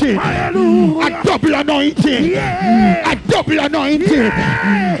anointing. A double anointing. A double anointing.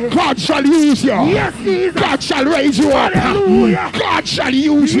 God shall use you. God shall raise you up. God shall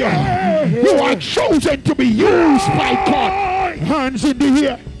use you. You are chosen to be used by God. Hands in the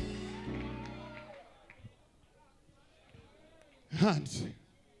air. Hands.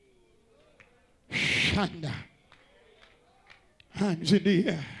 Shanda. Hands in the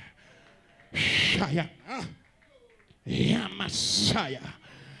air. Shaya. Yeah, Messiah.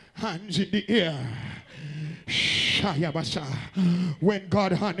 Hands in the air. Shaya Basa. When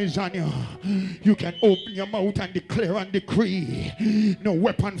God's hand is on you, you can open your mouth and declare and decree, no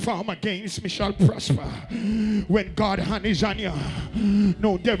weapon formed against me shall prosper. When God's hand is on you,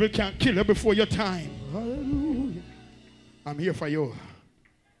 no devil can kill you before your time. Hallelujah. I'm here for you.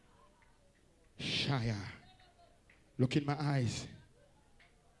 Shaya. Look in my eyes.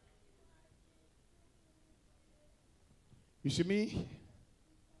 You see me?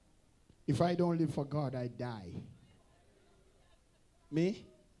 If I don't live for God, I die. Me?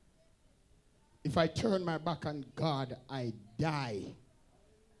 If I turn my back on God, I die.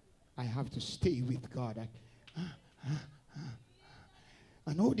 I have to stay with God.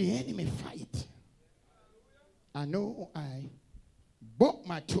 I know the enemy fight. I know I buck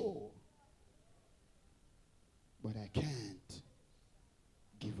my toe. But I can't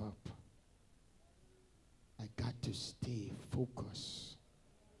give up. I got to stay focused.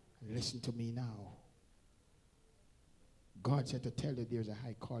 Listen to me now. God said to tell you there's a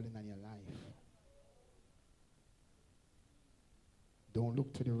high calling on your life. Don't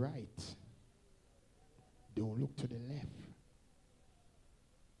look to the right. Don't look to the left.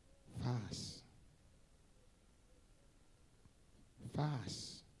 Fast.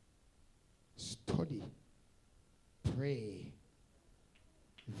 Fast. Study. Pray.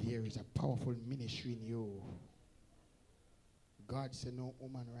 There is a powerful ministry in you. God said, no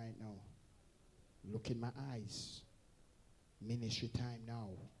woman right now. Look in my eyes. Ministry time now.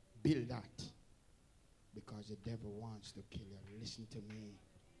 Build that. Because the devil wants to kill you. Listen to me.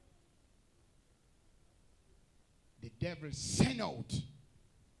 The devil sent out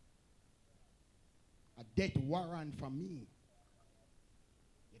a death warrant for me.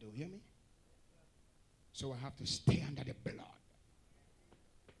 You don't hear me? So I have to stay under the blood.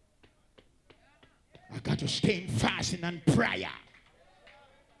 I got to stay in fasting and prayer.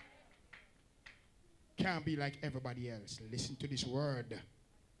 Can't be like everybody else. Listen to this word.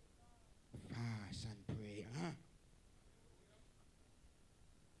 Fast and pray. Huh?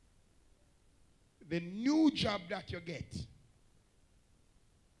 The new job that you get,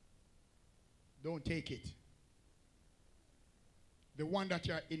 don't take it. The one that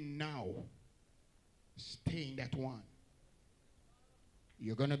you're in now, stay in that one.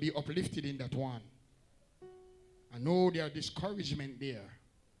 You're going to be uplifted in that one. I know there's discouragement there,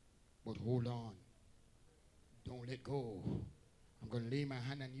 but hold on. Don't let go. I'm going to lay my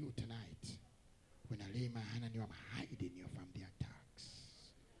hand on you tonight. When I lay my hand on you, I'm hiding you from the attacks.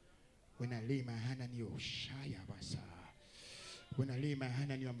 When I lay my hand on you, Shayabasa. When I lay my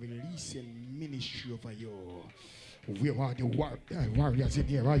hand on you, I'm releasing ministry over you. Where are the warriors in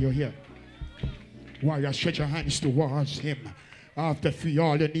here? Are you here? Warriors, stretch your hands towards him. After 3,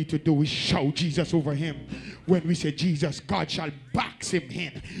 all you need to do is shout Jesus over him. When we say Jesus, God shall box him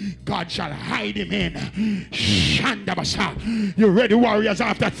in. God shall hide him in. Shandabasa. You ready, warriors?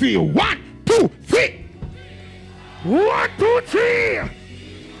 After 3. 1, 2, 3. 1, 2, 3.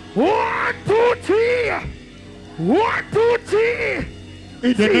 1, 2, 3. 1, 2, 3.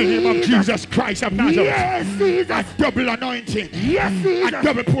 In the name of Jesus Christ of Nazareth. Yes, Jesus. A double anointing. Yes, Jesus. A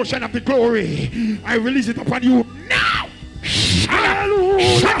double portion of the glory. I release it upon you now.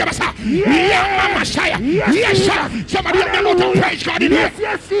 Hallelujah. Yes, yes, somebody open your mouth and praise God in here.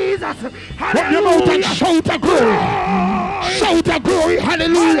 Yes, Jesus. Open your mouth and shout a glory. Shout a glory.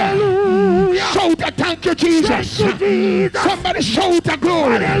 Hallelujah. Shout a thank you, Jesus. Somebody shout a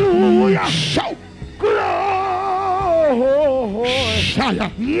glory. Hallelujah. Shout glory.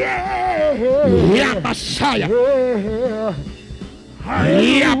 Yeah, Messiah.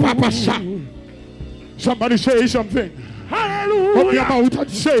 Yeah, Papa. Somebody say something. Hallelujah. Open your mouth and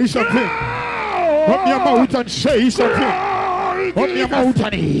say something. Open your mouth and say something. Open your mouth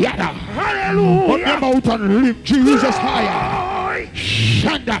and yada. Hallelujah. Open your mouth and lift Jesus higher.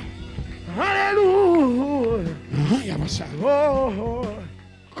 Shanda. Hallelujah.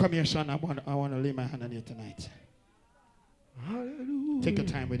 Come here, son. I want to lay my hand on you tonight. Hallelujah. Take your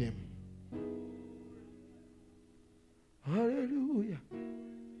time with him. Hallelujah.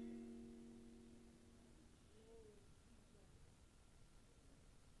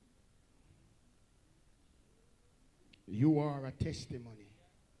 You are a testimony.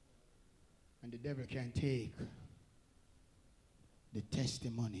 And the devil can take the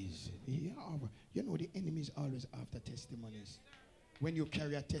testimonies. You know the enemy is always after testimonies. When you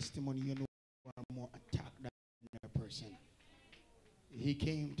carry a testimony, you know you are more attacked than a person. He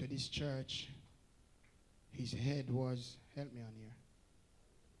came to this church. His head was, help me on here,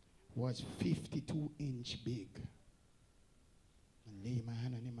 was 52-inch big. And lay my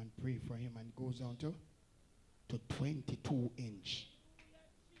hand on him and pray for him, and goes down to 22-inch.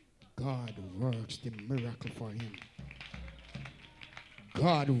 God works the miracle for him.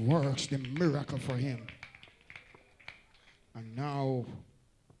 God works the miracle for him. And now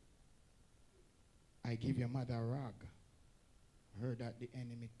I give your mother a rag. Heard that the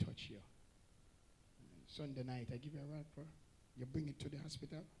enemy touched you. Sunday night I give you a rag for. You bring it to the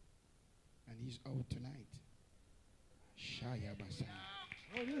hospital. And he's out tonight. Shaya Basa.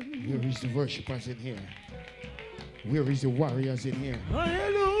 Where is the worshipers in here? Where is the warriors in here?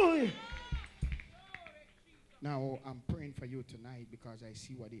 Hallelujah. Now I'm praying for you tonight because I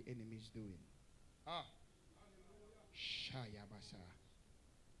see what the enemy is doing. Shaya Basa.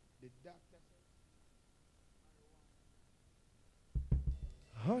 The doctor said,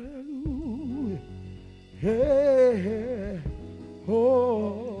 hallelujah. Hey,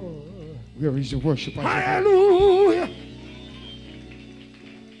 oh. Where is the worshiper? Hallelujah.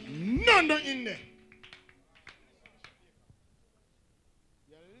 None in there.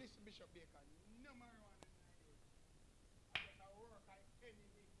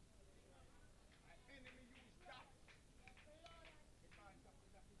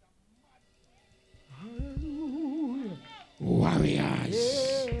 Warriors,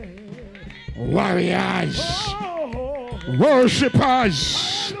 warriors,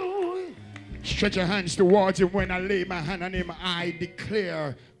 worshippers, stretch your hands towards him. When I lay my hand on him, I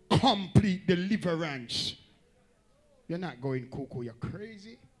declare complete deliverance. You're not going cuckoo, you're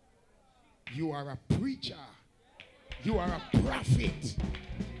crazy. You are a preacher. You are a prophet.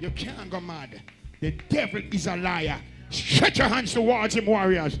 You can't go mad. The devil is a liar. Stretch your hands towards him,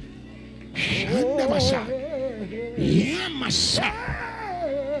 warriors. Yeah, Massa.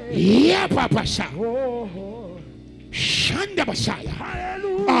 Yeah, Papa. Shanda Messiah.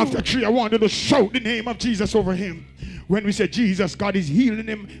 After 3, I wanted to shout the name of Jesus over him. When we say Jesus, God is healing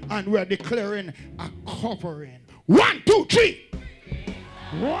him, and we are declaring a covering. 1, 2, 3.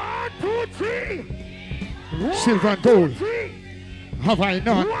 1, 2, 3. Silver and gold have I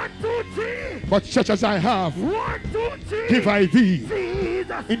none. 1, 2, 3. But such as I have, 1, 2, 3. give I thee.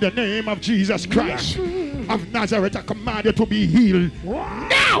 Jesus. In the name of Jesus Christ Yes, of Nazareth, I command you to be healed.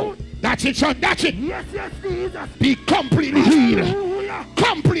 Now! That's it, son. That's it. Yes, Jesus. Be completely healed. Hallelujah.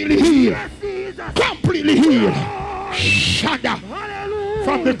 Completely healed. Yes, Jesus. Completely healed. Lord. Shanda. Hallelujah.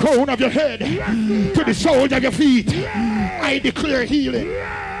 From the crown of your head to the soles of your feet. I declare healing.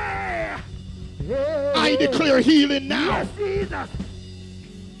 I declare healing now. Yes, Jesus.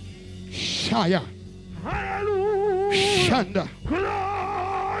 Shaya. Hallelujah. Shanda.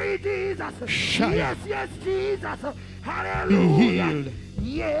 Glory, Jesus. Shaya. Yes, Jesus. Be Hallelujah. healed.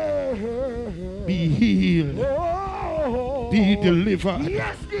 Yeah. Be healed. Oh. Be delivered.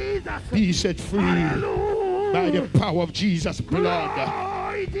 Yes, Jesus. Be set free Hallelujah. by the power of Jesus' blood.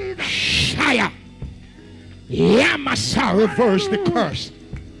 Glory, Jesus. Shaya. Yamasa, reverse the curse.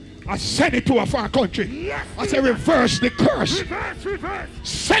 I send it to a far country. Yes, I say reverse the curse. reverse.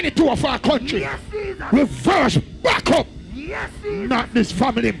 Send it to a far country. Yes, Jesus. Reverse, back up. Yes, Jesus. Not this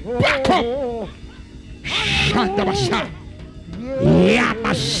family, back up. Oh. Shanda Masa. Yeah.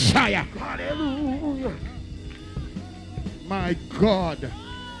 Yamasaya. Hallelujah. My God.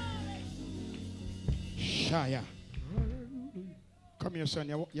 Shaya. Come here,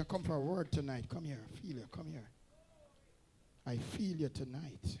 son. You come for a word tonight. Come here. Feel you. Come here. I feel you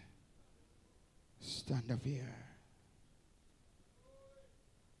tonight. Stand up here.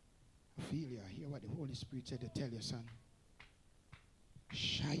 I feel you. Hear what the Holy Spirit said to tell you, son.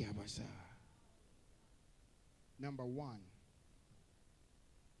 Shaya Basa. Number 1.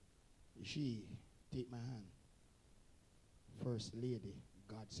 She take my hand. First lady.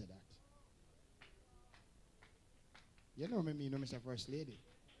 God said that. You know me, Mr. First Lady.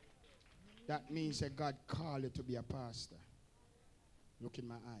 That means that God called you to be a pastor. Look in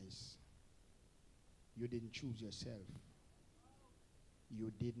my eyes. You didn't choose yourself.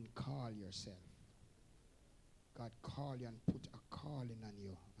 You didn't call yourself. God called you and put a calling on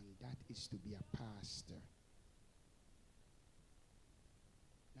you, and that is to be a pastor.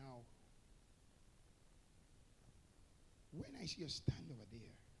 Now, when I see you stand over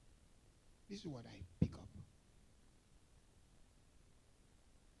there, this is what I pick up.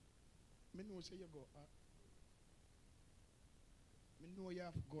 I know say you go. I know you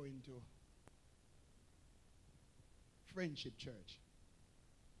have to go into Friendship Church.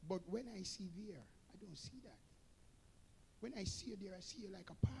 But when I see there, I don't see that. When I see you there, I see you like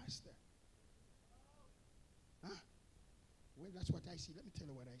a pastor. Huh? Well, that's what I see. Let me tell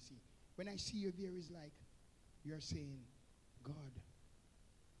you what I see. When I see you there, is like you're saying, God,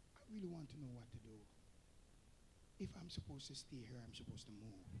 I really want to know what to do. If I'm supposed to stay here, I'm supposed to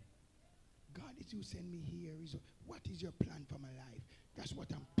move. God, if you send me here, what is your plan for my life? That's what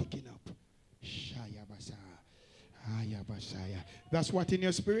I'm picking up. Shaya Basa. Aya Basaya. That's what in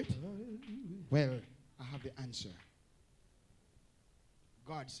your spirit? Well, I have the answer.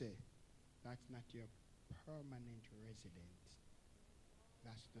 God said, that's not your permanent residence.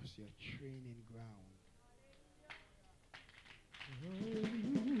 That's just your training ground.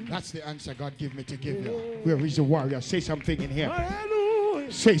 That's the answer God gave me to give you. Where is the warrior? Say something in here.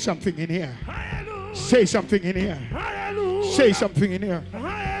 Hallelujah. Say something in here. Hallelujah. Say something in here. Hallelujah. Say something in here.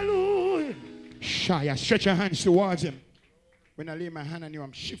 Hallelujah. Shia, stretch your hands towards him. When I lay my hand on you,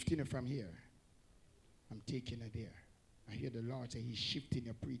 I'm shifting it from here. I'm taking it there. I hear the Lord say he's shifting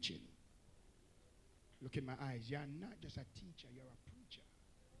your preaching. Look in my eyes. You're not just a teacher, you're a preacher.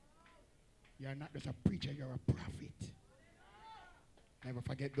 You're not just a preacher, you're a prophet. Never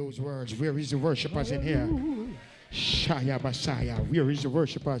forget those words. Where is the worshipers in here? Shaya Basaya. Where is the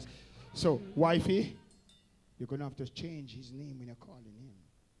worshipers? So, wifey, you're going to have to change his name when you're calling him.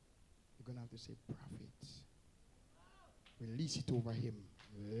 You're going to have to say prophet. Release it over him.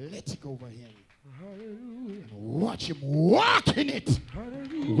 Let it go over him. And watch him walk in it.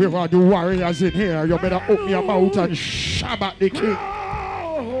 Where are the warriors in here? You better open your mouth and Shabbat the king.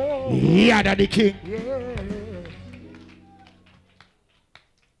 Yada the king.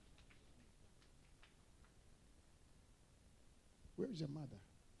 Where's your mother?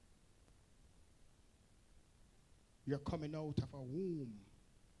 You're coming out of a womb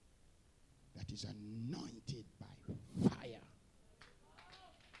that is anointed by fire.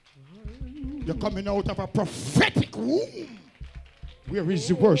 You're coming out of a prophetic womb. Where is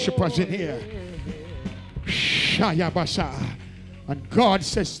the worshipers in here? Shaya Basha. And God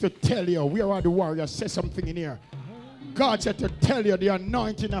says to tell you, where are the warriors? Say something in here. God said to tell you the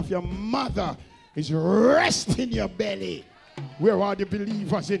anointing of your mother is resting in your belly. Where are the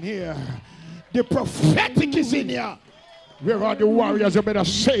believers in here? The prophetic is in here. Where are the warriors? You better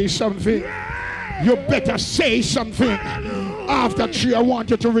say something. You better say something. After 3, I want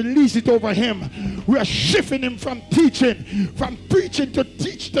you to release it over him. We are shifting him from teaching, from preaching to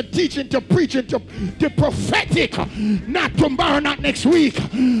teach, to teaching to preaching to the prophetic. Not tomorrow, not next week,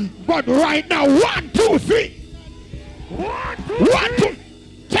 but right now. 1, 2, 3. 1, 2.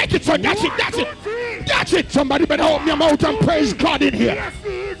 Take it, son. That's it. That's it. That's it. Somebody better open your mouth and praise God in here.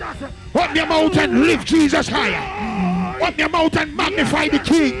 Open your mouth and lift Jesus higher. Open your mouth and magnify the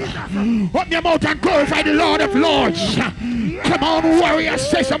King. Open your mouth and glorify the Lord of Lords. Come on, warriors,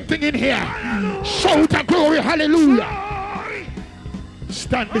 say something in here. Shout a glory, hallelujah.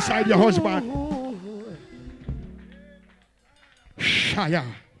 Stand beside your husband. Shaya.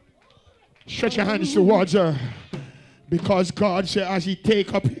 Stretch your hands towards her. Because God said, as he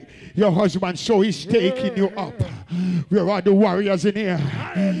take up your husband, so he's taking you up. Where are the warriors in here?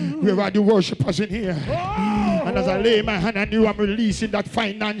 Where are the worshipers in here? And as I lay my hand on you, I'm releasing that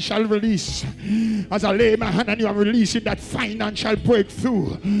financial release. As I lay my hand on you, I'm releasing that financial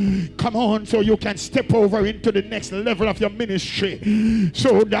breakthrough. Come on, so you can step over into the next level of your ministry.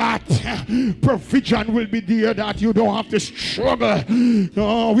 So that provision will be there, that you don't have to struggle.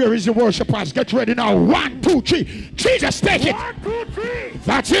 Oh, where is the worshipers? Get ready now. 1, 2, 3. Jesus, take it. 1, 2, 3.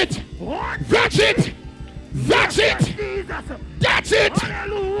 That's it. That's it. That's it. That's it.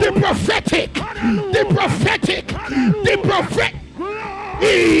 The prophetic. The prophetic. The prophet.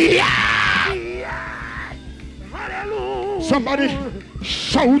 Yeah. Somebody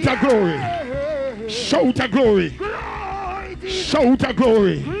shout a glory. Shout a glory. Shout a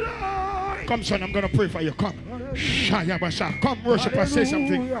glory. Come, son, I'm going to pray for you. Come. Come, worshiper, say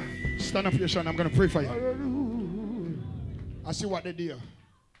something. Stand up here, son. I'm going to pray for you. I see what they do.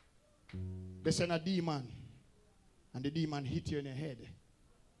 They send a demon. And the demon hit you in the head.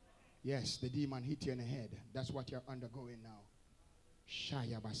 Yes, the demon hit you in the head. That's what you're undergoing now.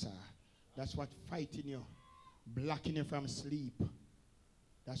 Shayabasa. That's what fighting you, blocking you from sleep.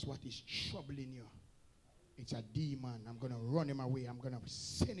 That's what is troubling you. It's a demon. I'm going to run him away. I'm going to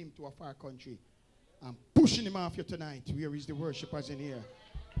send him to a far country. I'm pushing him off you tonight. Where is the worshipers in here?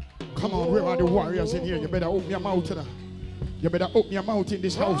 Come on, where are the warriors in here? You better open your mouth tonight. You better open your mouth in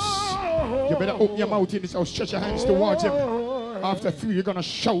this house. You better open your mouth in this house. Stretch your hands towards him. After 3, you're going to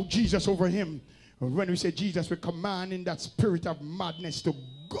shout Jesus over him. When we say Jesus, we command in that spirit of madness to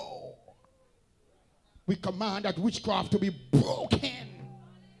go. We command that witchcraft to be broken.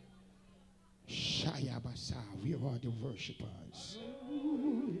 Shayabasa, where are the worshipers?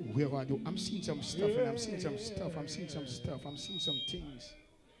 Where are the... I'm seeing some stuff and I'm seeing some stuff. I'm seeing some stuff. I'm seeing some things.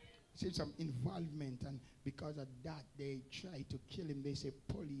 See some involvement, and because of that they try to kill him. They say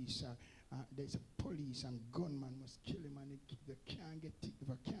police, there's a police and gunman must kill him, and they can't get if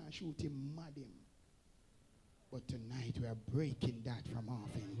I can't shoot him, mad him. But tonight we are breaking that from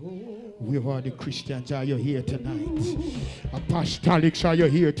off him. Where are the Christians? Are you here tonight? Apostolics, are you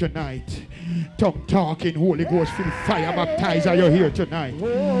here tonight? Tongue talking, Holy Ghost filled, fire baptized, are you here tonight?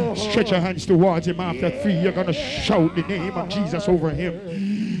 Stretch your hands towards him. After 3, you're going to shout the name of Jesus over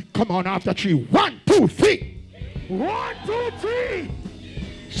him. Come on, after 3. 1, 2, 3. 1, 2, 3.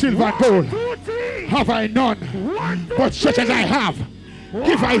 Silver and gold have I none, but such as I have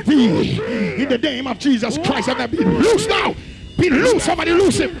give I thee. In the name of Jesus Christ, and be loose now. Be loose. Somebody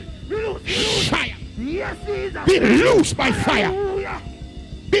loose him. Fire. Be loose by fire.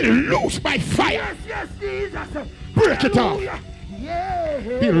 Be loose by fire. Break it off.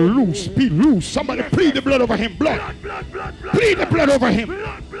 Be loose. Be loose. Somebody plead the blood over him. Blood. Plead the blood over him.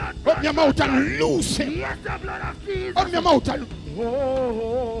 Open your mouth and loose him. Open your mouth and...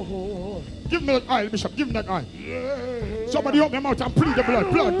 Give me that oil, Bishop. Give me that oil. Somebody open your mouth and plead the blood.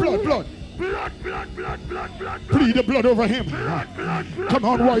 Blood. Plead the blood over him. Come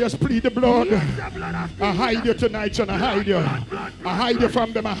on, warriors, plead the blood. I hide you tonight, son. I hide you. I hide you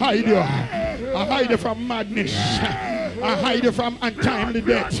from them. I hide you. I hide you from madness. I hide you from untimely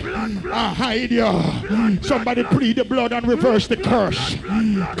death. I hide you. Somebody plead the blood and reverse the curse.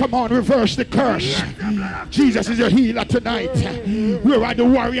 Come on, reverse the curse. Jesus is your healer tonight. Where are the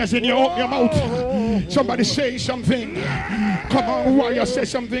warriors in here? Open your mouth. Somebody say something. Come on, warrior, say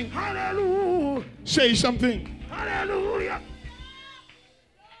something. Hallelujah. Say something. Hallelujah.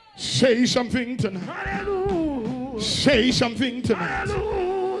 Say something tonight. Hallelujah. Say something tonight.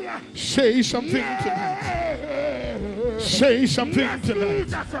 Hallelujah. Say something tonight. Say something tonight.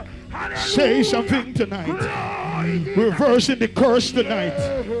 Say something tonight. Reversing the curse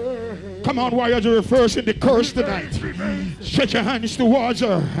tonight. Come on, warriors, are reversing the curse tonight. Stretch your hands towards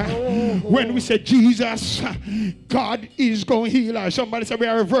her. When we say Jesus, God is going to heal her. Somebody say we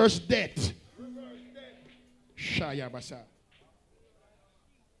are reverse death. Shaya Basa.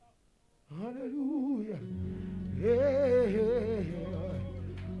 Hallelujah. Yeah.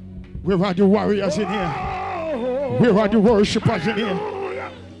 Where are the warriors in here? Where are the worshipers in here?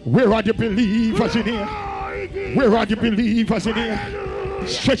 Where are the believers in here? Where are the believers in here?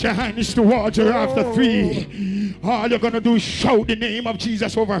 Stretch your hands towards her after 3. All you're going to do is shout the name of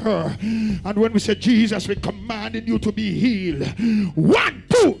Jesus over her. And when we say Jesus, we're commanding you to be healed. 1,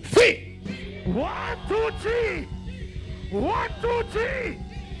 2, 3. 1, 2, 3. 1, 2, 3.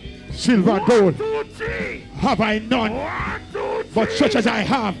 Silver and gold 1, 2, 3. have I none, 1, 2, 3. but such as I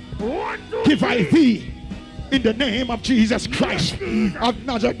have, 1, 2, give I 3. thee. In the name of Jesus Christ of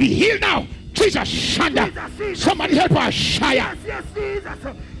Nazareth, be healed now. Jesus, Shanda. Somebody help her, Shia. Yes, yes, Jesus.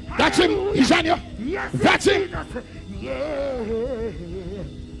 That's him. He's on you. Yes, That's him. Jesus. Yeah.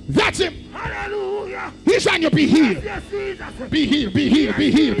 That's him. Hallelujah. He's on you. Be healed. Yes, Jesus. Be healed. Be healed.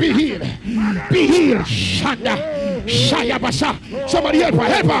 Be healed. Be healed. Be healed. Shanda. Shaya Basa. Somebody help her.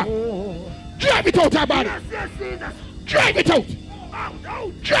 Help her. Drive it out, her body. Yes, yes, Jesus. Drive it out. Out,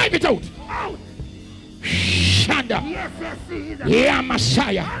 out, Drive it out. out. Shanda. Yes, yes, Jesus. Yeah,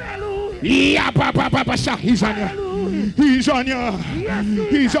 Messiah. Hallelujah. Yeah, Baba Basa. He's on you. Hallelujah. He's on you. Yes, Jesus.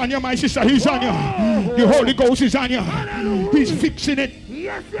 He's on you, my sister. He's on you. The Holy Ghost is on you. Hallelujah. He's fixing it.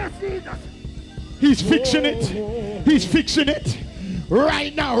 Yes, yes, Jesus. He's fixing it. He's fixing it.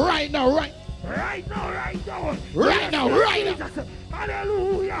 Right now, right now, right. Right now, right now. Right now, right now. Jesus.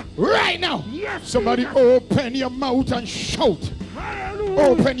 Hallelujah. Right now. Yes, Somebody Jesus. open your mouth and shout. Hallelujah.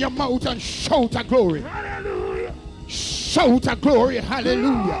 Open your mouth and shout a glory. Hallelujah. Shout a glory.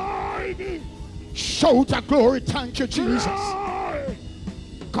 Hallelujah. Glory. Shout a glory. Thank you, Jesus. Glory.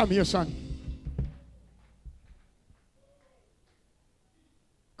 Come here, son.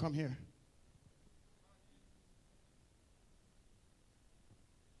 Come here.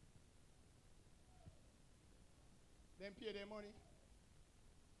 Then pay their money.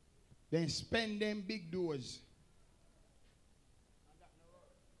 Then spend them big doors.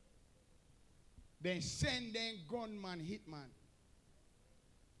 Then send them gunman, hitman.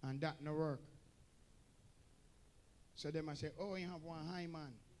 And that no work. So they must say, oh, you have one high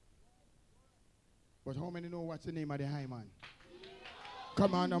man. But how many know what's the name of the high man?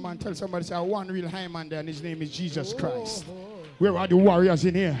 Come on, man, tell somebody, say, one real high man there, and his name is Jesus Christ. Where are the warriors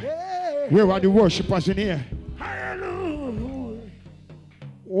in here? Where are the worshipers in here? Hallelujah.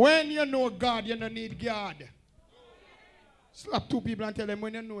 When you know God, you don't need God. Slap 2 people and tell them,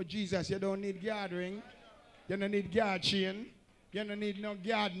 when you know Jesus, you don't need God ring. You don't need God chain. You don't need no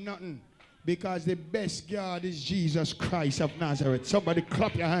God nothing. Because the best God is Jesus Christ of Nazareth. Somebody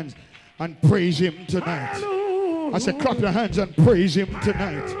clap your hands and praise him tonight. Hallelujah. I said clap your hands and praise him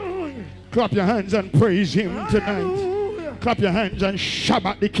tonight. Hallelujah. Clap your hands and praise him tonight. Hallelujah. Clap your hands and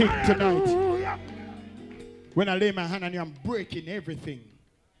Shabbat the King tonight. Hallelujah. When I lay my hand on you, I'm breaking everything.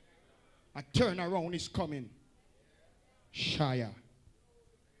 A turn around is coming. Shia.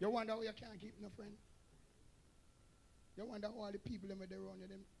 You wonder how you can't keep no friend? You wonder how all the people that are around you,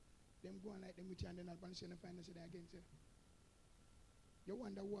 them going like them with you and then not going to say no find them against you. You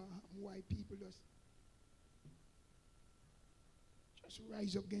wonder why people just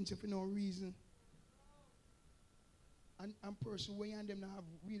rise up against you for no reason. And person way and them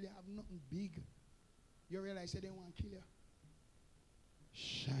really have nothing big. You realize that they want to kill you.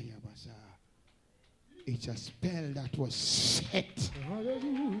 Shaya Basa. It's a spell that was set.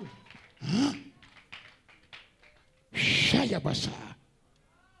 Hallelujah. Huh? Shaya Basa.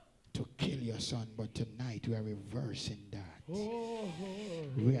 To kill your son, but tonight we are reversing that.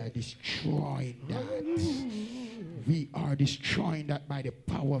 We are destroying that. We are destroying that by the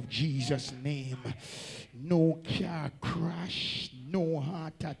power of Jesus' name. No car crash, no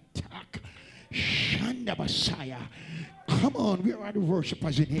heart attack. Shanda Messiah. Come on, where are the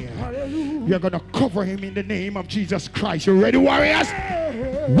worshipers in here? Hallelujah. We are going to cover him in the name of Jesus Christ. You ready, warriors?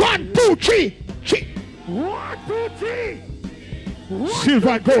 1, 2, 3. 1, 2, 3. Silver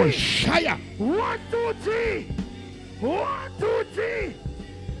and gold. Shire. 1, 2, 3. 1, 2, 3.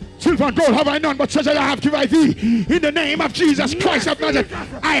 Silver and gold have I none, but such as I have give I thee. In the name of Jesus Christ of Nazareth,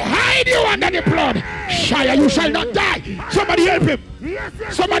 I hide you under the blood. Shire, you shall not die. Somebody help him. Yes,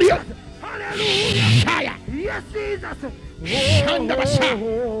 yes, Somebody help. Jesus. Hallelujah. Shire. Yes, Jesus. Shandabasa.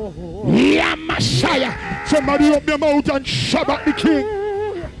 Yeah, Messiah. Somebody open your mouth and Shabbat the King.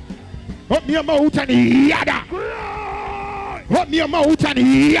 Open your mouth and yada. Open your mouth and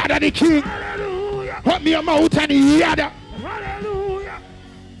yada the King. Hallelujah. Open your mouth and yada. Hallelujah.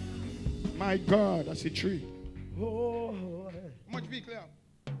 My God, that's a tree. Oh. Much be clear.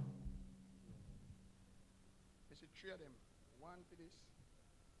 There's a tree of them. One for this.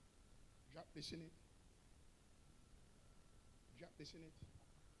 Drop this in it. Drop this in it.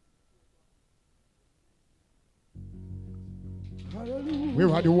 Where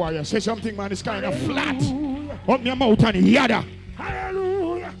are the warriors? Say something, man. It's kind of flat. Open your mouth and yada.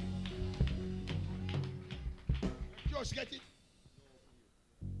 Hallelujah. Just get it.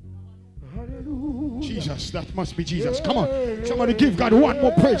 Hallelujah. Jesus, that must be Jesus. Come on. Somebody give God one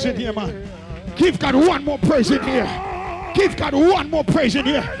more praise in here, man. Give God one more praise in here. Give God one more praise in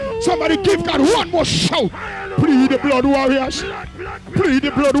here. Somebody give God one more shout. Plead the blood warriors. Plead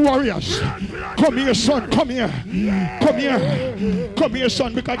the blood warriors. Come here, son. Come here. Come here. Come here,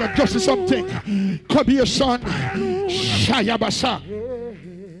 son, because I just did something. Come here, son. Shayabasa.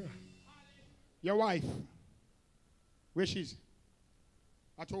 Your wife. Where she's?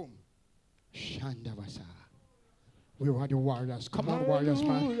 At home. Shandavasa. Where are the warriors? Come on, warriors,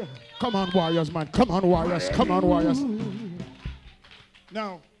 man. Come on, warriors, man. Come on, warriors. Come on, warriors.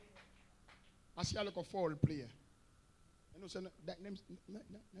 Now, I see a look of foul player. You know, so that name,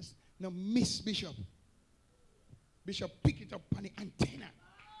 no, Miss Bishop. Bishop, pick it up on the antenna.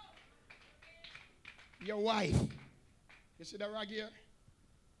 Your wife. You see the rag here?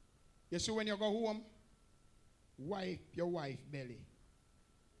 You see when you go home? Wipe your wife belly.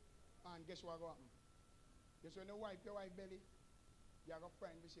 And guess what happened? Guess when you wipe your wife belly, you have a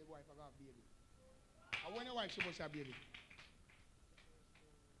friend who say wife I got a baby. And when your wife supposed to have a baby?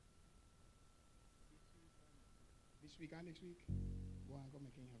 This week and next week? Go and go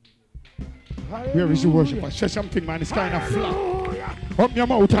make him have a baby. Where is the worshiper? Say something, man. It's kind of flat. Open your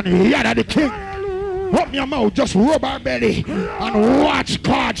mouth and yada the king. Open your mouth, just rub our belly and watch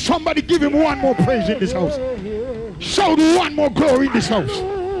God. Somebody give him one more praise in this house. Shout one more glory in this house.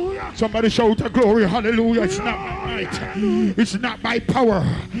 Somebody shout a glory, hallelujah. It's not by might, it's not by power,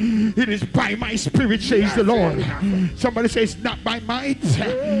 it is by my spirit, says the Lord. Somebody say it's not by might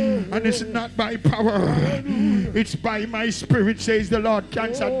and it's not by power, it's by my spirit, says the Lord.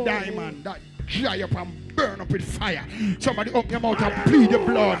 Cancer diamond that dry up and burn up with fire. Somebody open your mouth and plead the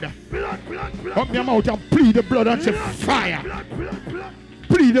blood. Open your mouth and plead the blood and say fire.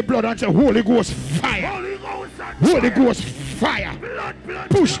 Plead the blood and say Holy Ghost fire. Holy Ghost fire.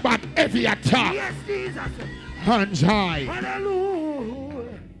 Push back every attack. Hands high.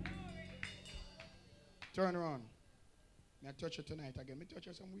 Turn around. May I touch you tonight again? May I touch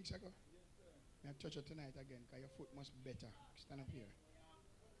you some weeks ago? May I touch you tonight again? Because your foot must be better. Stand up here.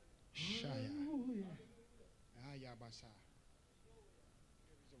 Shaya. Ayabasa.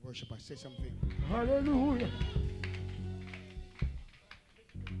 The worshiper, say something. Hallelujah.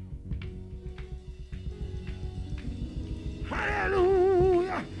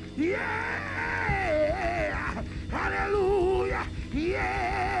 Hallelujah. Yeah. Hallelujah.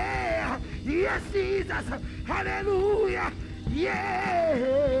 Yeah. Yes, Jesus. Hallelujah.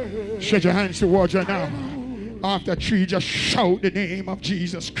 Yeah. Shake your hands towards you now. After three, just shout the name of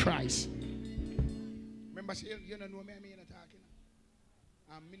Jesus Christ. Remember, say, you don't know me, I'm not talking.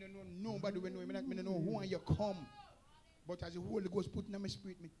 I don't know nobody when I don't know who you come. But as the Holy Ghost put in my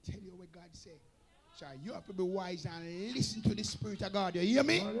spirit, me tell you what God said. So you have to be wise and listen to the Spirit of God. You hear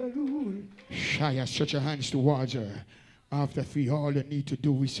me? Hallelujah. Shia, stretch your hands towards her. After three, all you need to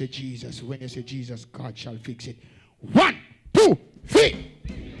do is say Jesus. When you say Jesus, God shall fix it. 1, 2, 3.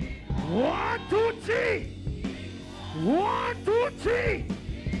 1, 2, 3. 1, 2, 3.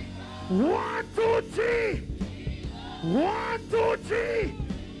 1, 2, 3. 1, 2, 3.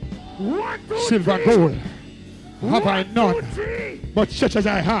 1, 2, 3. Silver and gold have I none, but such as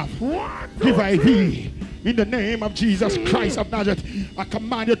I have, give I thee. In the name of Jesus Christ of Nazareth, I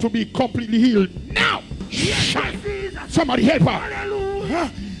command you to be completely healed now. Somebody help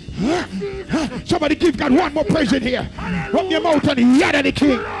her. Somebody give God one more praise in here. Open your mouth and yada the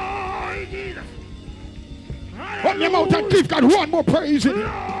king. Open your mouth and give God one more praise in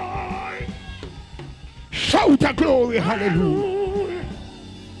here. Shout a glory, hallelujah.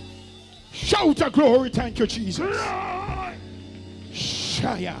 Shout a glory, thank you, Jesus.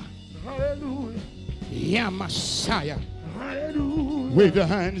 Shaya. Hallelujah. Yeah, Messiah. Hallelujah. Wave your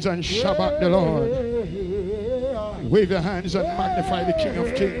hands and Shabbat the Lord. Wave your hands and magnify the King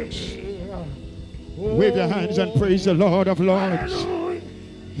of Kings. Wave your hands and praise the Lord of Lords.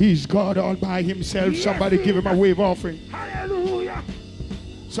 He's God all by himself. Somebody give him a wave offering. Hallelujah.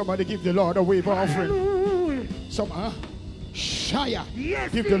 Somebody give the Lord a wave offering. Shia.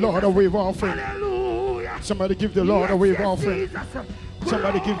 Give the Lord a wave offering. Somebody give the Lord a wave offering.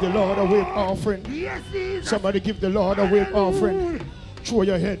 Somebody give the Lord a wave offering. Somebody give the Lord a wave offering. Throw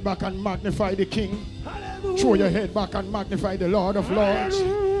your head back and magnify the King. Throw your head back and magnify the Lord of Lords.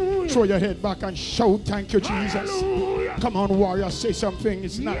 Throw your head back and shout, thank you, Jesus. Come on, warrior, say something.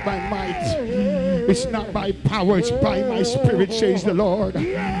 It's not by might. It's not by power. It's by my spirit, says the Lord.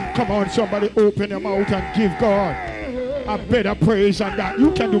 Come on, somebody open your mouth and give God A better praise than that.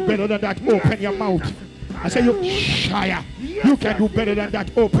 You can do better than that. Open your mouth. I say you shire. You can do better than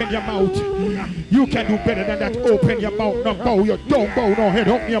that. Open your mouth. You can do better than that. Open your mouth. No bow your don't bow no head.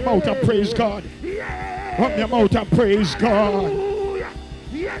 Open your mouth and praise God. Open your mouth and praise God.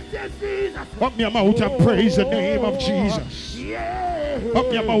 Open your mouth and praise the name of Jesus.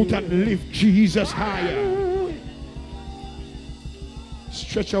 Open your mouth and lift Jesus higher.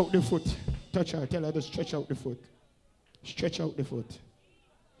 Stretch out the foot. Touch her. Tell her to stretch out the foot. Stretch out the foot.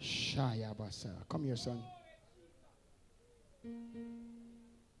 Shaya Basa. Come here, son.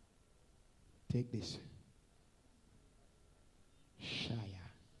 Take this. Shaya.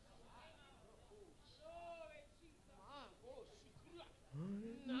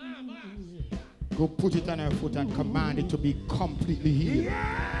 Go put it on her foot and command it to be completely healed.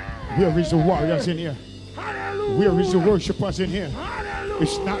 Where is the warriors in here? Where is the worshipers in here?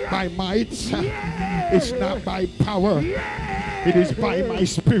 It's not by might. It's not by power. It is by my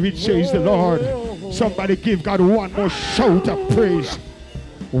spirit, says the Lord. Somebody give God one more shout of praise.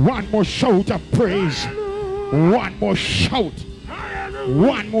 One more shout of praise. One more shout.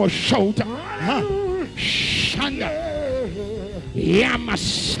 One more shout. Shanda. Yeah,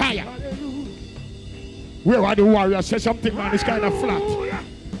 Messiah. Where are the warriors? Say something, man. It's kind of flat.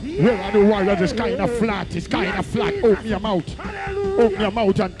 Where are the warriors? It's kind of flat. It's kind of flat. Open your mouth. Open your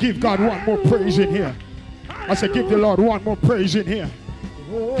mouth and give God one more praise in here. I said, give the Lord one more praise in here.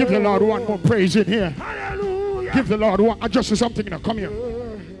 Give the Lord one more praise in here. Give the Lord one. I just said something now. Come here.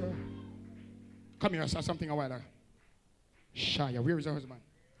 Come here. I said something a while ago. Shia, where is your husband?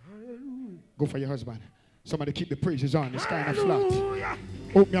 Go for your husband. Somebody keep the praises on. It's kind of flat.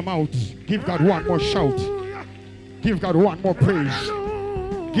 Open your mouth. Give God one more shout. Give God one more praise.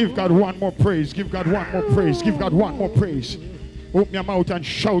 Give God one more praise. Give God one more praise. Give God one more praise. Open your mouth and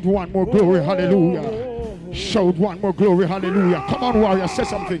shout one more glory. Hallelujah. Shout one more glory. Hallelujah. Come on, warrior. Say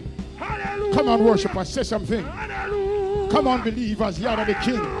something. Come on, worshippers. Say something. Come on, believers. Yada the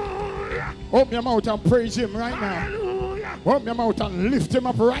King. Open your mouth and praise him right now. Open your mouth and lift him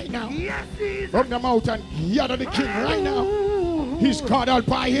up right now. Open your mouth and yada the King right now. He's God all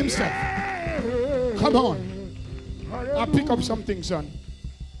by himself. Come on. I'll pick up something, son.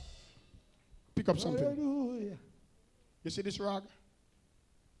 Pick up something. You see this rag?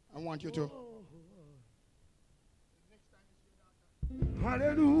 I want you to.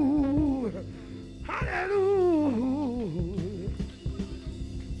 Hallelujah. Hallelujah.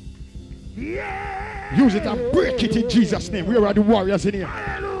 Yeah. Use it and break it in Jesus' name. Where are the warriors in here?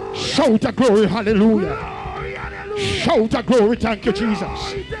 Hallelujah. Shout a glory. Hallelujah. Glory, hallelujah. Shout a glory. Thank you,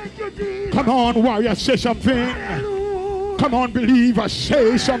 Jesus. Thank you, Jesus. Come on, warriors. Say something. Hallelujah. Come on, believers.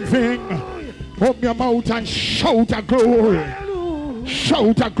 Say something. Open your mouth and shout a glory. Hallelujah.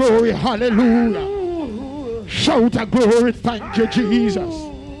 Shout a glory. Hallelujah. Hallelujah. Shout a glory. Thank you, Jesus.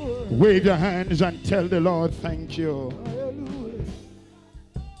 Wave your hands and tell the Lord thank you.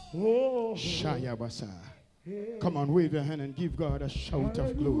 Oh. Shaya Basa. Come on, wave your hand and give God a shout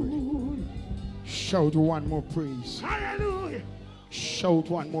of glory. Shout one more praise. Hallelujah. Shout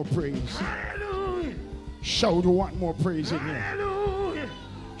one more praise. Hallelujah. Shout one more praise in here. Hallelujah.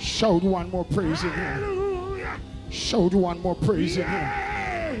 Shout one more praise in here. Shout one more praise in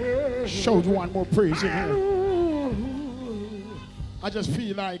here. Shout one more praise in here. I just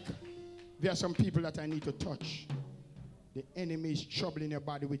feel like there are some people that I need to touch. The enemy is troubling your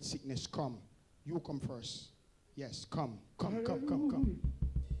body with sickness. Come. You come first. Yes, come. Come, come, come, come.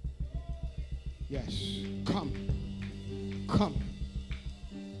 Yes, come. Come.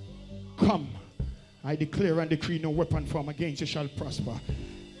 Come. I declare and decree no weapon formed against you shall prosper.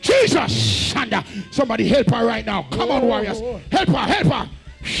 Jesus! Somebody help her right now. Come on, warriors. Help her, help her.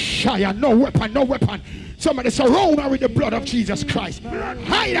 Shia, no weapon, no weapon. Somebody surround her with the blood of Jesus Christ.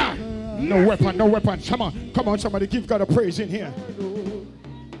 Hide her. No weapon, no weapon. Come on, come on, somebody give God a praise in here.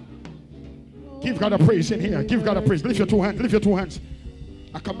 Give God a praise in here. Give God a praise. Lift your two hands, lift your two hands.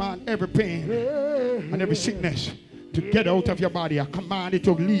 I command every pain and every sickness to get out of your body. I command it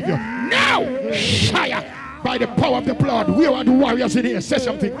to leave you. Now! Shia! By the power of the blood. Where are the warriors in here? Say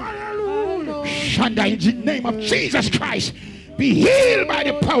something. Shanda, in the name of Jesus Christ. Be healed by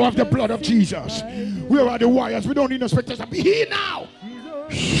the power of the blood of Jesus. Where are the warriors? We don't need no spectators. Be healed now.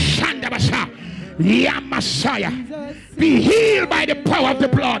 Shanda Basha. Yeah, Messiah. Be healed by the power of the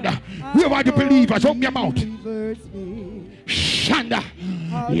blood. Where are the believers? Open your mouth. Shanda.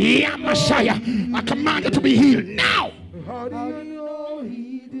 Yeah, Messiah. I command you to be healed now.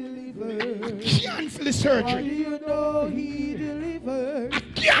 I cancel the surgery. I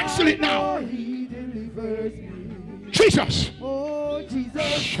cancel it now. Jesus.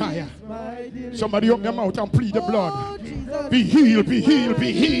 Somebody open your mouth and plead the blood. Be healed, be healed,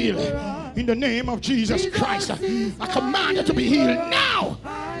 be healed. In the name of Jesus Christ, I command you to be healed now.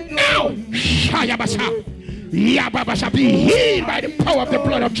 Now. Be healed by the power of the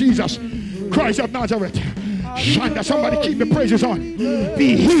blood of Jesus Christ of Nazareth. Shanda, somebody keep the praises on.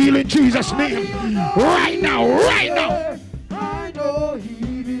 Be healed in Jesus' name. Right now, right now.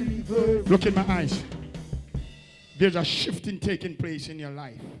 Look in my eyes. There's a shifting taking place in your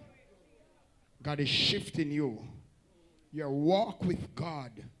life. God is shifting you. Your walk with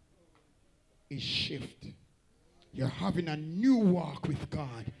God is shift. You're having a new walk with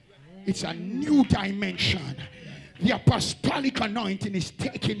God. It's a new dimension. The apostolic anointing is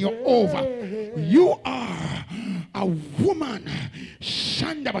taking you over. You are a woman,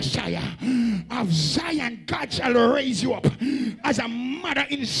 Shanda Messiah, of Zion. God shall raise you up as a mother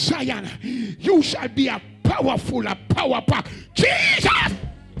in Zion. You shall be a powerful, a power pack. Jesus!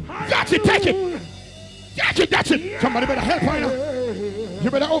 That's it, take it. That's it, that's it. Somebody better help right now.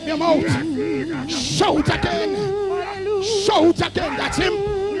 You better open your mouth. Shout again. Shout again. That's him.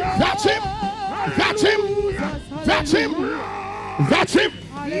 That's him. That's him. That's him. That's him.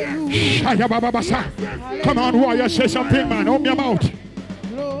 Come on, warrior, say something, man. Open your mouth.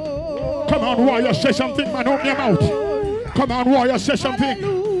 Come on, warrior, say something, man. Open your mouth. Come on, warrior, say something.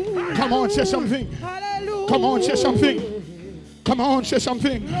 Come on, say something. Come on, say something. Come on, say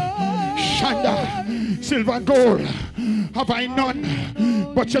something. Shanda, silver and gold have I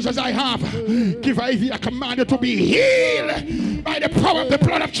none, but just as I have, give I thee a command to be healed by the power of the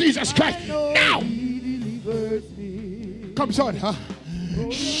blood of Jesus Christ. Now, comes on, huh?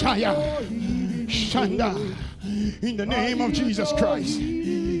 Shaya, Shanda, in the name of Jesus Christ.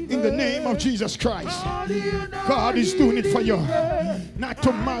 In the name of Jesus Christ. God is doing it for you. Not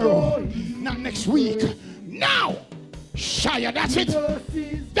tomorrow, not next week. Now. Shia, that's it.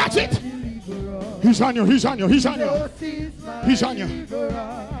 That's it. He's on you, he's on you, he's on you. He's on you.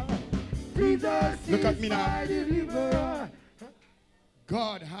 Look at me now.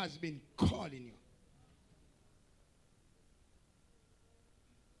 God has been calling you.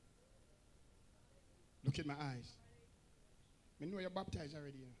 Look at my eyes. I know you're baptized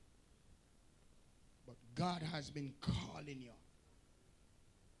already. But God has been calling you.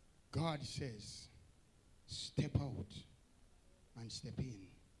 God says, step out and step in.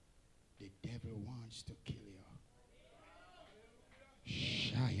 The devil wants to kill you.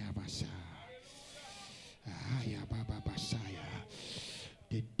 Shaya Basa. Aya Baba Basaya.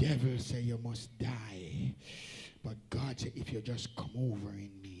 The devil say you must die. But God said if you just come over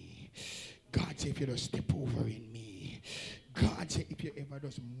in me. God said if you just step over in me. God said if you ever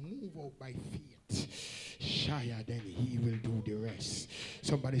just move out by faith. Shaya, then he will do the rest.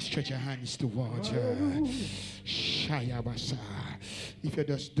 Somebody stretch your hands towards her. Shaya Basa. If you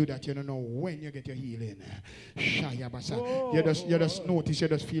just do that, you don't know when you get your healing. Shaya Basa. You just notice, you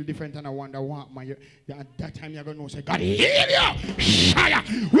just feel different and I wonder what, man. At that time you're going to know, say, God heal you. Shaya.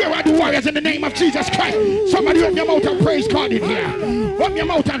 Where are the warriors in the name of Jesus Christ? Somebody open your mouth and praise God in here. Open your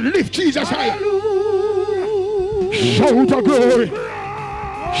mouth and lift Jesus higher. Shout the glory.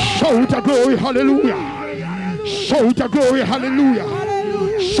 Shout the glory. Hallelujah. Shout the glory, hallelujah.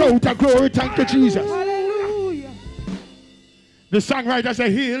 Shout the glory, thank you, Jesus. Hallelujah. The songwriter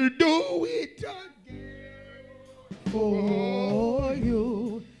said, he'll do it again for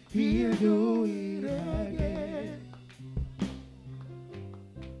you. He'll do it again.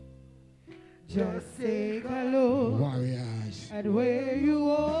 Just take a look, warriors, at where you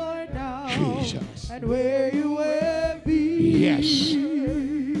are now, Jesus, and where you will be. Yes.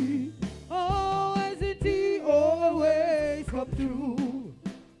 Always come through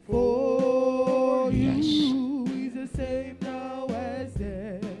for you. Yes. He's the same now as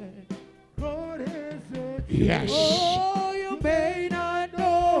then. God has said, yes. Oh, you may not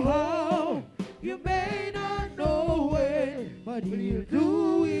know how, you may not know when, but he'll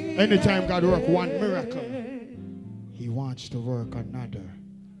do it. Anytime God works one miracle, he wants to work another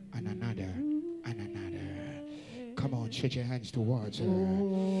and another and another. Come on, stretch your hands towards her.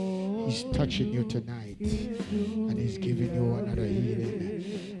 He's touching you tonight. And he's giving you another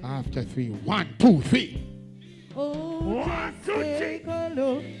healing. After 3, 1, 2, 3. 1, 2, 3.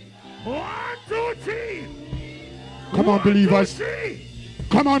 1, 2, 3. Come on, believers.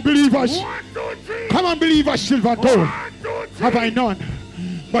 Come on, believers. 1, 2, 3. Come on, believers. Silver and gold have I none.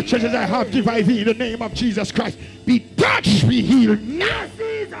 But such as I have, give I thee in the name of Jesus Christ. Be touched, be healed now.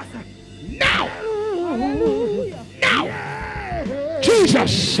 Now. Now.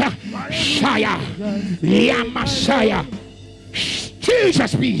 Jesus. Shaya. Messiah.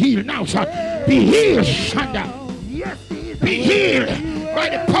 Jesus, be healed now, son. Be healed, Shanda. Be healed by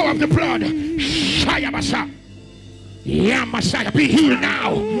the power of the blood. Shaya Messiah. Yeah, Messiah, be healed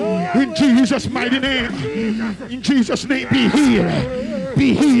now. In Jesus' mighty name. In Jesus' name, be healed.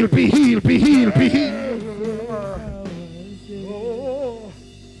 Be healed, be healed, be healed, be healed.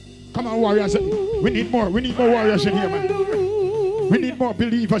 Come on, warriors. We need more warriors in here, man. We need more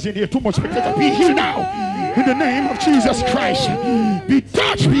believers in here. Too much spectators. Be healed now. In the name of Jesus Christ. Be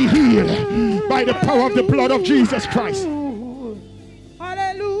touched, be healed by the power of the blood of Jesus Christ.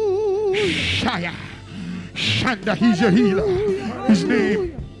 Hallelujah. Shanda, he's your healer. His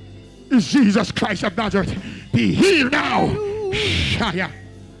name is Jesus Christ of Nazareth. Be healed now. Shaya.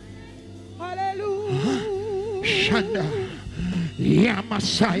 Hallelujah. Shanda. Yeah,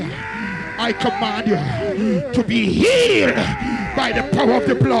 Messiah. I command you to be healed by the power of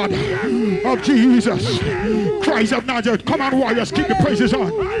the blood of Jesus Christ of Nazareth. Come on, warriors, keep the praises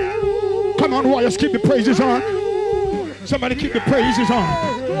on. Come on, warriors, keep the praises on. Somebody keep the praises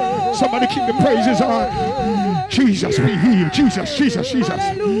on. Somebody keep the praises on. Jesus, be healed. Jesus, Jesus, Jesus.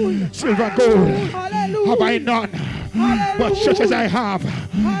 Silver and gold have I none, but such as I have,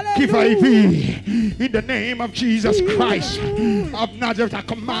 give I thee. In the name of Jesus Christ of Nazareth, I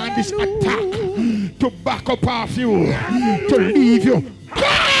command this attack to back up off you, to leave you.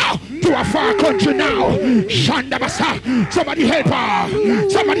 Go to a far country now. Shanda Basa. Somebody help her.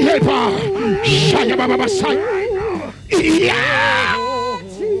 Somebody help her. Shaya Baba Basa. Yeah!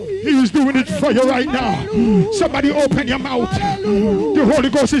 He's doing it for you right now. Somebody open your mouth. The Holy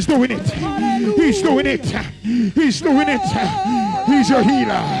Ghost is doing it. He's doing it. He's doing it. He's your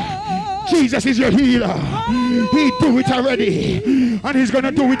healer. Jesus is your healer. He do it already, and he's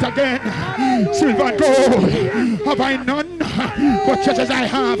gonna do it again. Silver and gold have I none, but such as I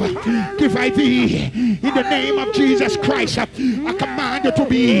have, give I thee. In the name of Jesus Christ, I command you to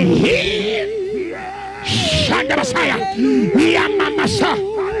be healed. Shanda Messiah. Yeah, Mama.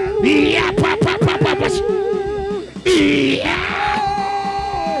 Yeah, Papa. Yeah.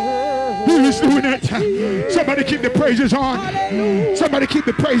 He's doing it. Somebody keep the praises on. Somebody keep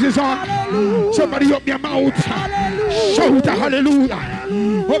the praises on. Somebody open your mouth. Shout a hallelujah.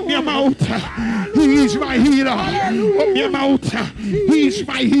 Open your mouth. He is my healer. Open your mouth. He is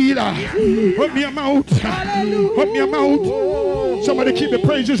my healer. Open your mouth. Open your mouth. Somebody keep the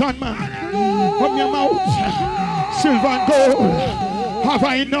praises on, man. Open your mouth. Silver and gold have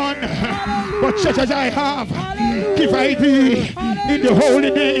I none, but such as I have, give I thee. In the holy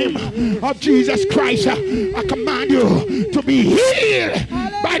name of Jesus Christ, I command you to be healed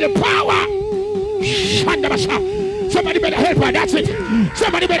by the power. Somebody better help her. That's it.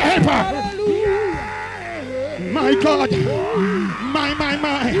 Somebody better help her. My God. My.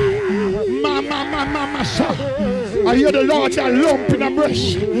 I hear the Lord say a lump in the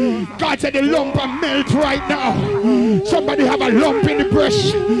breast. God said the lump will melt right now. Somebody have a lump in the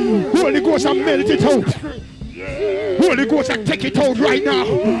breast. Holy Ghost will melt it out. Holy Ghost will take it out right now.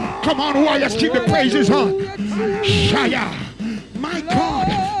 Come on, warriors, keep the praises on. Shaya. My God.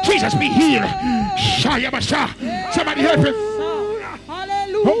 Jesus be healed. Shaya Basha. Somebody help him.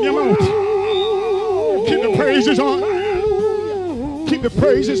 Open your mouth. Keep the praises on. Keep the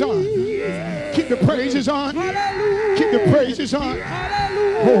praises on. Keep the praises on. Keep the praises on.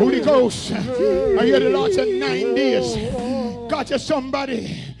 Holy Ghost. I hear the Lord say 9 days. God said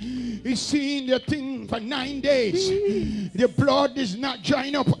somebody is seeing the thing for 9 days. The blood is not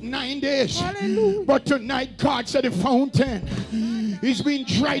drying up 9 days. But tonight God said the fountain is being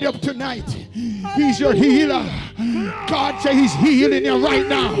dried up tonight. He's your healer. God said he's healing you right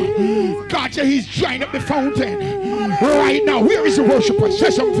now. God said he's drying up the fountain right now. Where is the worshiper? Say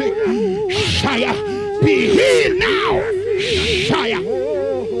something. Shia, be healed now. Shia.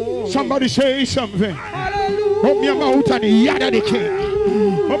 Somebody say something. Open your mouth and yada the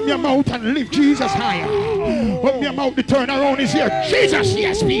king. Open your mouth and lift Jesus higher. Open your mouth to turn around is here. Jesus,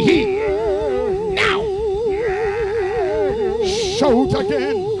 yes, be healed. Now. Shout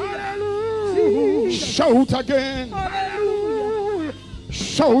again. Shout again.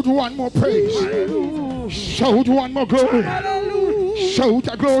 Shout one more praise. Shout one more glory. Shout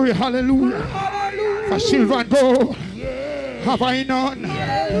a glory, hallelujah. For silver and gold have I none,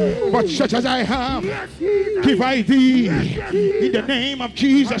 but such as I have, give I thee. In the name of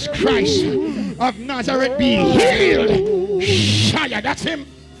Jesus Christ of Nazareth, be healed. Shaya, that's him.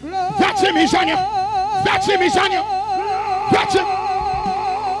 That's him, he's on you. That's him, he's on you. That's him.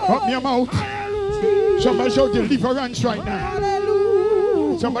 Open your mouth. Somebody show deliverance right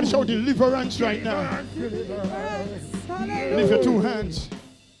now. Somebody show deliverance right now. Lift your two hands.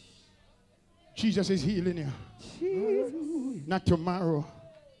 Jesus is healing you. Not tomorrow.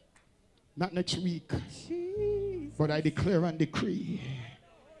 Not next week. But I declare and decree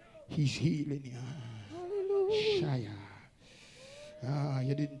he's healing you. Shaya.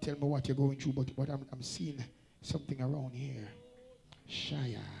 You didn't tell me what you're going through, but I'm seeing something around here.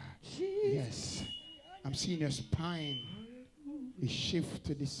 Shaya. Yes. I'm seeing your spine. You shift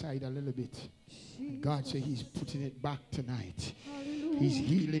to this side a little bit. God said he's putting it back tonight. He's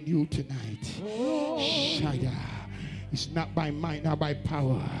healing you tonight. Shaya. It's not by might, not by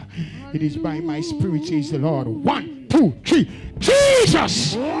power. It is by my spirit, says the Lord. 1, 2, 3.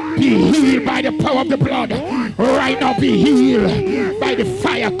 Jesus! Be healed by the power of the blood. Right now, be healed by the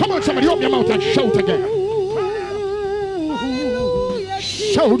fire. Come on, somebody, open your mouth and shout again.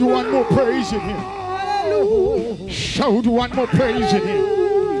 Shout one more praise in here. Shout one more praise in here.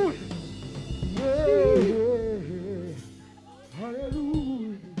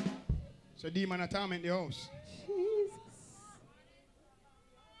 So demon attack in the house.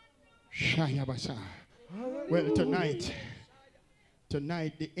 Well, tonight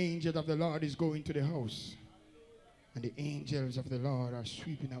the angel of the Lord is going to the house. And the angels of the Lord are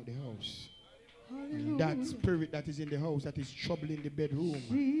sweeping out the house. And that spirit that is in the house that is troubling the bedroom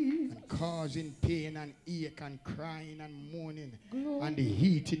and causing pain and ache and crying and mourning and the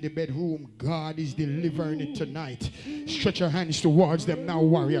heat in the bedroom, God is delivering it tonight. Stretch your hands towards them now,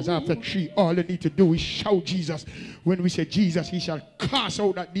 warriors. After 3, all you need to do is shout Jesus. When we say Jesus, he shall cast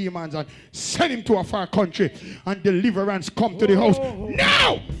out that demons and send him to a far country, and deliverance come to the house.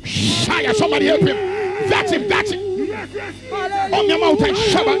 Now! Shire, somebody help him. That's him, that's him. Open your mouth and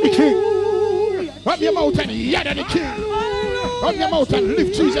shout at the king. Open your mouth and yell at the king. Open your mouth and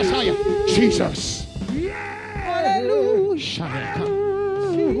lift Jesus higher. Jesus. Hallelujah.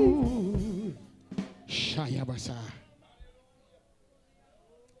 Shaya basa.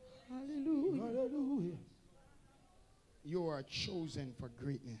 Hallelujah. You are chosen for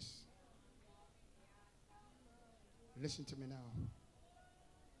greatness. Listen to me now.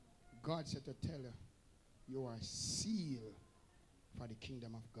 God said to tell you, you are sealed for the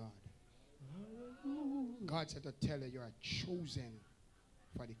kingdom of God. God said to tell you, you are chosen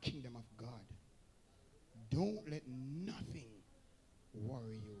for the kingdom of God. Don't let nothing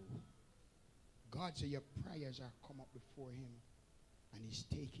worry you. God said your prayers are come up before him, and he's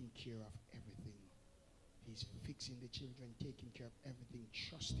taking care of everything. He's fixing the children, taking care of everything.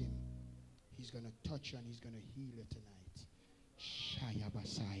 Trust him. He's going to touch you and he's going to heal you tonight. Shaya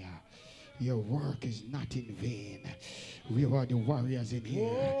Basaya. Your work is not in vain. We are the warriors in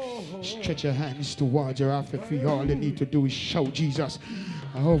here. Stretch your hands towards her after 3. All you need to do is shout Jesus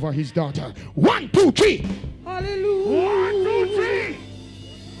over his daughter. 1, 2, 3. Hallelujah. 1, 2, 3.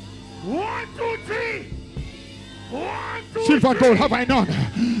 1, 2, 3. 1, 2, silver and gold have I none,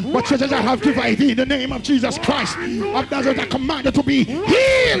 but treasures I have given thee in the name of Jesus Christ of Nazareth. I command you to be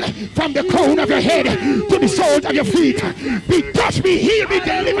healed from the crown of your head to the soles of your feet. Be touched, be healed, be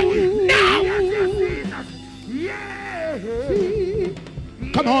delivered now.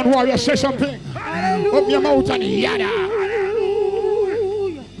 Come on, warrior, say something. Open your mouth and yada.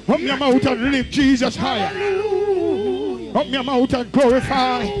 Open your mouth and lift Jesus higher. Open your mouth and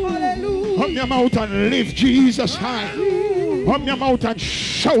glorify. Open your mouth and lift Jesus high. Open your mouth and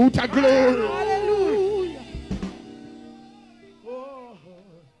shout a glory. Hallelujah.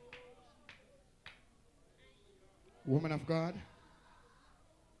 Woman of God,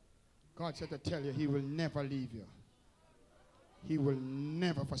 God said to tell you he will never leave you. He will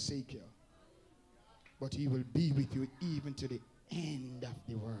never forsake you. But he will be with you even to the end of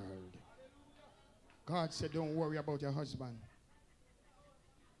the world. God said don't worry about your husband.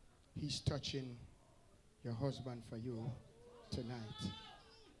 He's touching your husband for you tonight.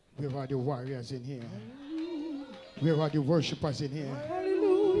 Where are the warriors in here? Where are the worshipers in here?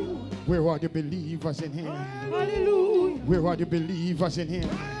 Where are the believers in here? Where are the believers in here?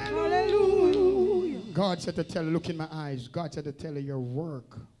 God said to tell you, look in my eyes. God said to tell you, your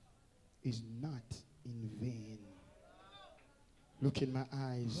work is not in vain. Look in my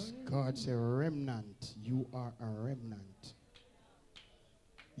eyes. God said, remnant. You are a remnant.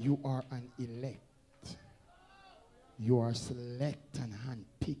 You are an elect. You are select and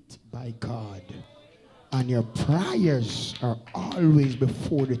handpicked by God. And your prayers are always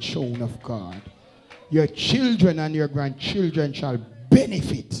before the throne of God. Your children and your grandchildren shall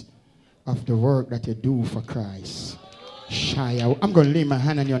benefit of the work that you do for Christ. Shia, I'm going to lay my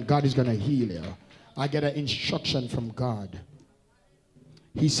hand on you and God is going to heal you. I get an instruction from God.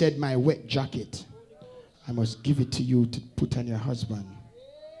 He said, my wet jacket, I must give it to you to put on your husband.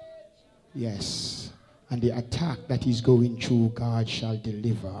 Yes. And the attack that he's going through, God shall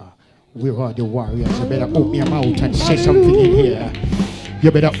deliver. Where are the warriors? You better open your mouth and say something in here.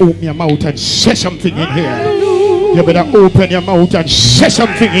 You better open your mouth and say something in here. You better open your mouth and say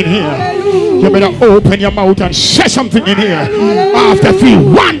something in here. You better open your mouth and say something in here. After 3,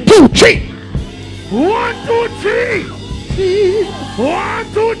 1, 2, 3. 1, 2, 3.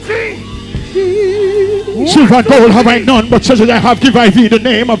 1, 2, 3. Silver and gold have I none, but such as I have give I thee the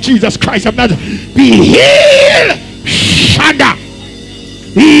name of Jesus Christ of Nazareth. Be healed. Shanda.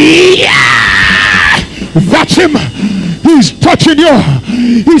 Yeah. That's him. He's touching you.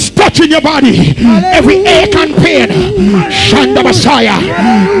 He's touching your body. Every ache and pain. Shanda Messiah.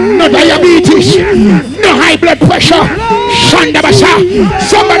 No diabetes. No high blood pressure. Shanda Messiah.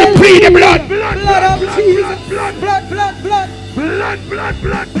 Somebody plead the blood. Blood of Jesus. Blood.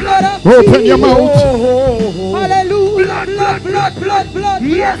 Blood. Open your mouth. Hallelujah. Blood.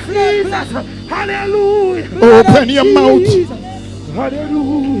 Yes, Jesus. Hallelujah. Open your mouth.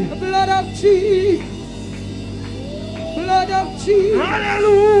 Hallelujah. Blood of Jesus. Blood of Jesus.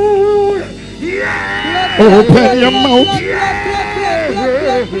 Hallelujah. Yeah. Open your mouth.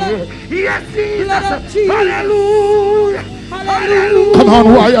 Yes, Jesus. Hallelujah. Hallelujah. Come on,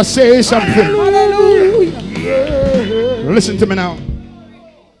 warrior, say something. Hallelujah. Listen to me now.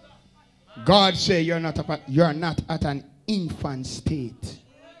 God say you're not at an infant state.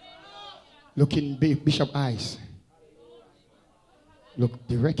 Look in Bishop's eyes. Look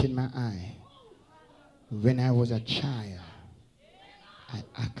direct in my eye. When I was a child, I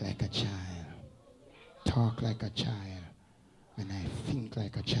act like a child, talk like a child, and I think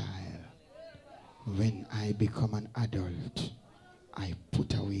like a child. When I become an adult, I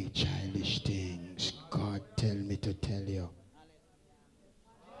put away childish things. God tell me to tell you.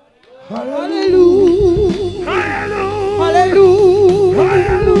 Hallelujah. Hallelujah.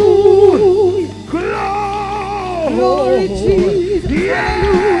 Hallelujah. Glory Jesus.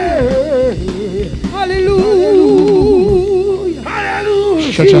 Hallelujah.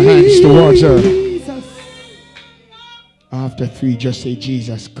 Hallelujah. Stretch your hands towards her. After 3, just say,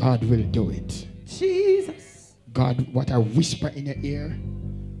 Jesus, God will do it. Jesus. God, what I whisper in your ear,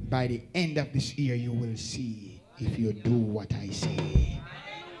 by the end of this year, you will see if you do what I say.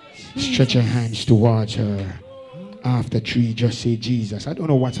 Stretch your hands towards her. After 3, just say, Jesus. I don't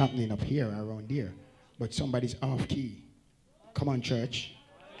know what's happening up here, around here, but somebody's off key. Come on, church.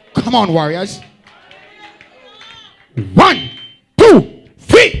 Come on, warriors. 1, 2,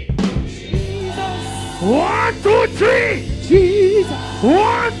 3. Jesus. 1, 2, 3. Jesus.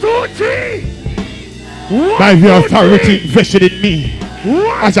 1, 2, 3. By the authority invested in me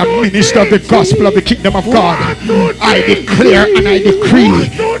as a minister of the gospel of the kingdom of God, I declare and I decree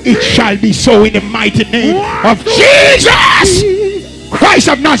it shall be so in the mighty name of Jesus Christ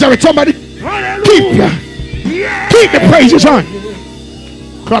of Nazareth. Somebody keep the praises on.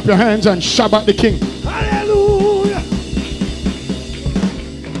 Clap your hands and Shabbat the King. Hallelujah.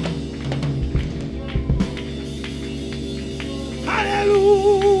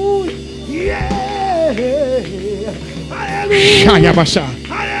 Hallelujah. Yeah. Shaya Basa.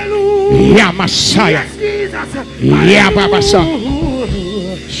 Ya Messiah. Ya Babasa.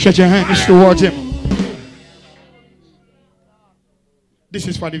 Stretch your hands towards him. This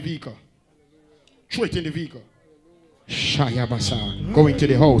is for the vehicle. Throw it in the vehicle. Shaya Basa. Going to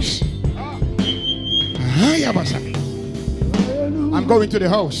the house. Ya Basa. I'm going to the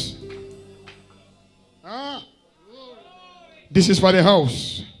house. This is for the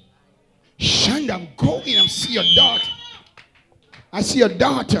house. Shanda, I'm going. I'm see your daughter. I see your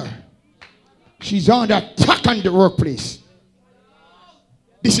daughter. She's under attack on the workplace.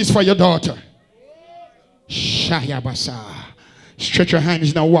 This is for your daughter. Shaya Basa. Stretch your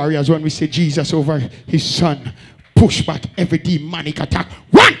hands now, warriors, when we say Jesus over his son. Push back every demonic attack.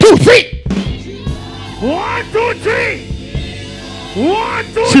 1, 2, 3. 1, 2, 3. 1,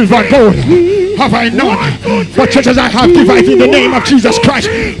 2, silver and gold have I none, but such as I have divided in the name of Jesus Christ,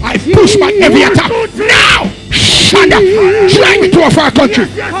 I push back every attack now. Shanda, drive it to a far country.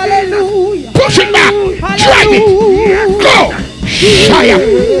 Hallelujah. Push it back, drive it. Go. Shaya.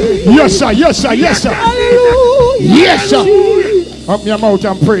 Yes, sir. Yes, sir. Yes, sir. Yes, sir. Up your mouth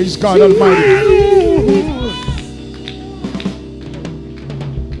and praise God Almighty.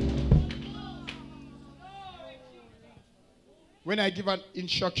 When I give an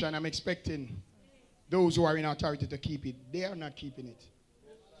instruction, I'm expecting those who are in authority to keep it. They are not keeping it.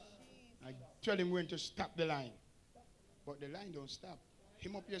 I tell him when to stop the line. But the line don't stop.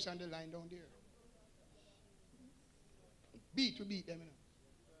 Him up here and the line down there. Beat to beat them. You know.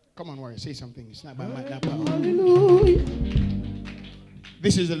 Come on, warrior, say something. It's not by might, not power. Hallelujah.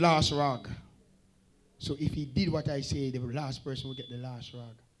 This is the last rag. So if he did what I say, the last person will get the last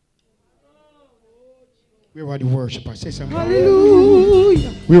rag. Where are the worshippers? Say something.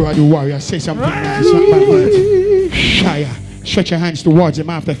 Hallelujah. Where are the warriors? Say something. It's not by might. Shia. Stretch your hands towards him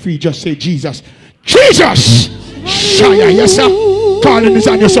after 3. Just say Jesus. Jesus! Shia. Yes, sir. Calling is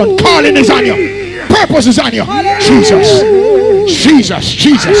on your son. Calling is on you. Purpose is on you. Jesus. Jesus.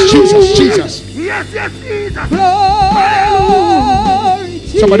 Jesus. Jesus. Jesus. Yes, yes, Jesus.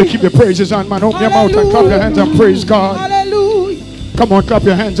 Somebody keep the praises on, man. Open your mouth and clap your hands and praise God. Hallelujah. Come on, clap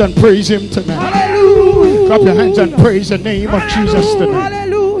your hands and praise him tonight. Hallelujah. Clap your hands and praise the name of Jesus tonight.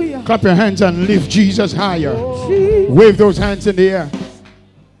 Hallelujah. Clap your hands and lift Jesus higher. Wave those hands in the air.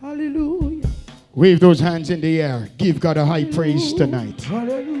 Hallelujah. Wave those hands in the air. Give God a high praise tonight.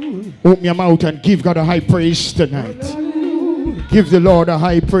 Hallelujah. Open your mouth and give God a high praise tonight. Hallelujah. Give the Lord a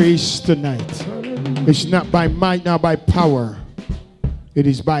high praise tonight. Hallelujah. It's not by might, not by power. It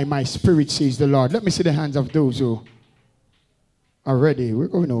is by my spirit, says the Lord. Let me see the hands of those who are ready. We're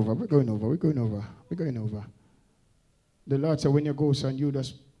going over. We're going over. We're going over. We're going over. The Lord said, when you go, son, you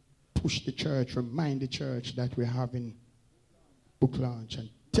just push the church, remind the church that we're having book launch, and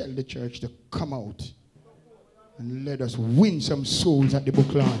tell the church to come out and let us win some souls at the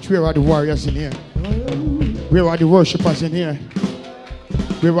book launch. Where are the warriors in here? Where are the worshipers in here?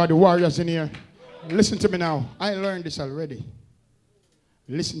 Where are the warriors in here? Listen to me now. I learned this already.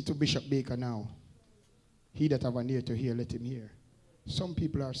 Listen to Bishop Baker now. He that have an ear to hear, let him hear. Some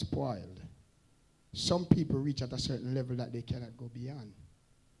people are spoiled. Some people reach at a certain level that they cannot go beyond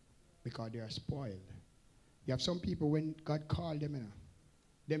because they are spoiled. You have some people, when God called them,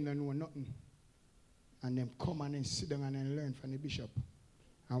 them don't know nothing. And them come and then sit down and then learn from the bishop.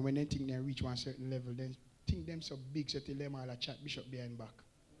 And when they think they reach one certain level, they think them so big so they them all a chat bishop behind back.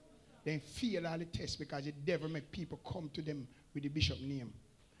 They fail all the tests because the devil make people come to them with the bishop name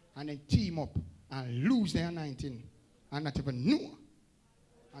and then team up and lose their anointing and not even know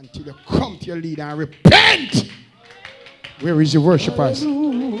until you come to your leader and repent. Where is your worshipers?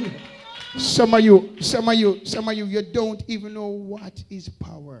 Some of you, you don't even know what is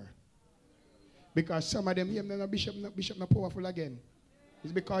power. Because some of them here, bishop not powerful again.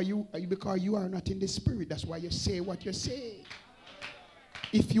 It's because you are not in the spirit. That's why you say what you say.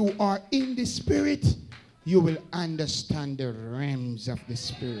 If you are in the spirit, you will understand the realms of the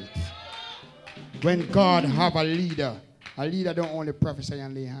spirit. When God have a leader don't only prophesy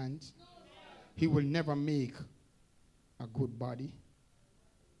and lay hands. He will never make a good body.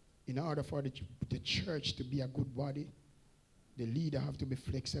 In order for the church to be a good body, the leader have to be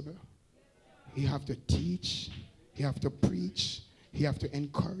flexible. He have to teach. He have to preach. He have to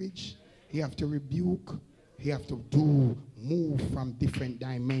encourage. He have to rebuke. He have to move from different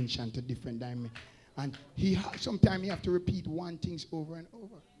dimension to different dimension. And sometimes he have to repeat one things over and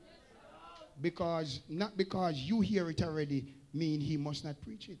over. Not because you hear it already, mean he must not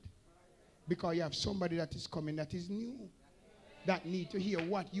preach it. Because you have somebody that is coming that is new, that need to hear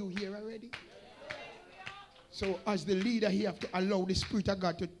what you hear already. So as the leader, he have to allow the Spirit of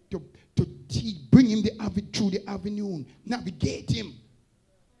God to bring him through the avenue, navigate him.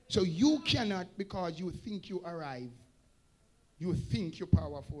 So you cannot, because you think you arrive, you think you're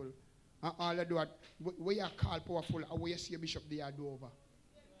powerful, and all I do, where you are called powerful, and where you see a bishop, they are do over.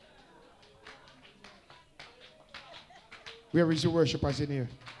 Where is your worshipers in here?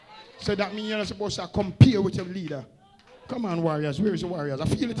 So that means you're not supposed to compare with your leader. Come on, warriors. Where is the warriors? I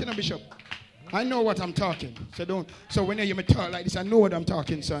feel it in a bishop. I know what I'm talking. So when you hear me talk like this, I know what I'm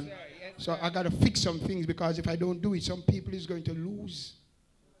talking, son. So I got to fix some things, because if I don't do it, some people is going to lose.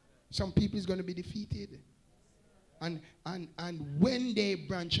 Some people is going to be defeated. And when they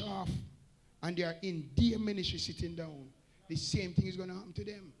branch off and they are in their ministry sitting down, the same thing is going to happen to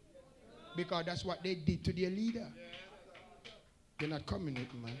them. Because that's what they did to their leader. They're not coming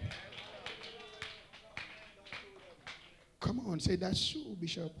with me, man. Come on, say that's true,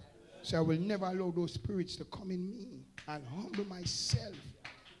 Bishop. So I will never allow those spirits to come in me. I'll humble myself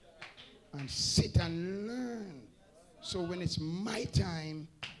and sit and learn. So when it's my time,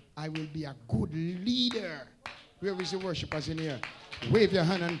 I will be a good leader. Where is the worshipers in here? Wave your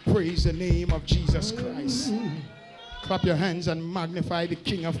hand and praise the name of Jesus Christ. Clap your hands and magnify the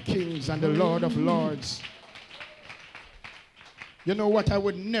King of Kings and the Lord of Lords. You know what I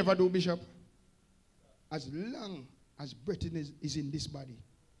would never do, Bishop? As long as breath is in this body,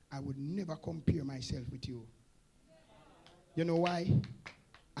 I would never compare myself with you. You know why?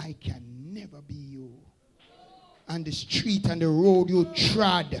 I can never be you. And the street and the road you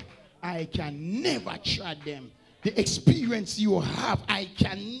trod, I can never tread them. The experience you have, I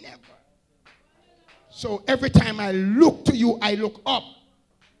can never. So every time I look to you, I look up.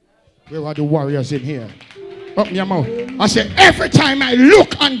 Where are the warriors in here? Open your mouth. I say, every time I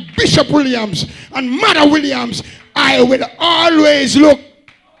look on Bishop Williams and Mother Williams, I will always look.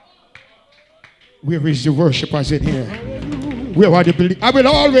 Where is the worshipers in here? Where are the believers? I will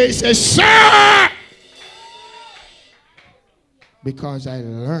always say, sir! Because I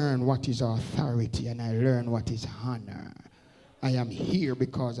learn what is authority and I learn what is honor. I am here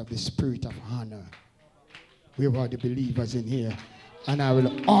because of the spirit of honor. Where are the believers in here? And I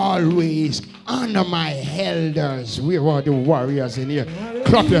will always honor my elders. Where are the warriors in here?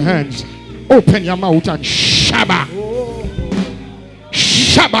 Clap your hands. Open your mouth and shabbat.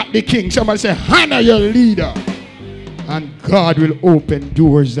 Shabbat the king. Somebody say, honor your leader. And God will open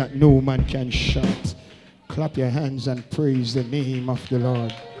doors that no man can shut. Clap your hands and praise the name of the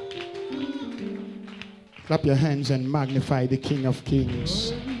Lord. Clap your hands and magnify the King of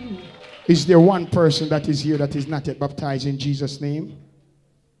Kings. Is there one person that is here that is not yet baptized in Jesus' name?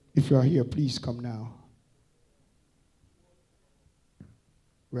 If you are here, please come now.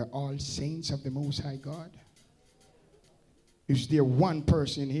 We're all saints of the Most High God. Is there one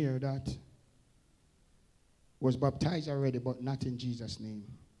person here that was baptized already but not in Jesus' name?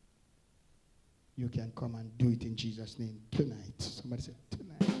 You can come and do it in Jesus' name tonight. Somebody say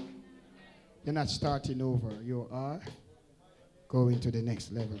tonight. You're not starting over. You are going to the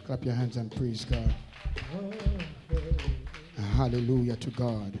next level. Clap your hands and praise God. Hallelujah to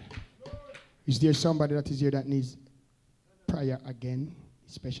God. Is there somebody that is here that needs prayer again?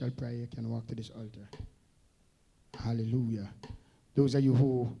 Special prayer. You can walk to this altar. Hallelujah. Those of you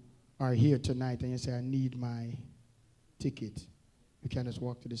who are here tonight and you say, I need my ticket. You can just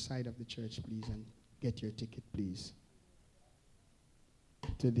walk to the side of the church, please, and get your ticket, please.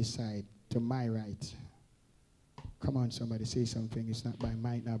 To this side, to my right. Come on, somebody, say something. It's not by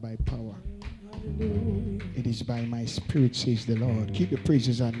might, not by power. It is by my spirit, says the Lord. Keep the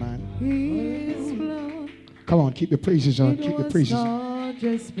praises on, man. Come on, keep the praises on. Keep the praises on.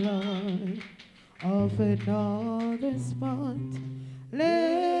 Just blood of another spotless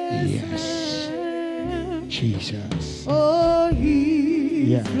Yes. Lamb. Jesus. Oh, His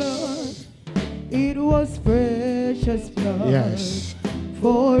Yes. blood, it was precious blood. Yes.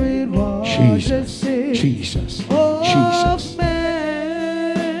 For it was the Jesus. sin Jesus. of Jesus.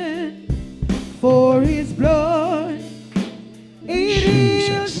 man. For His blood, it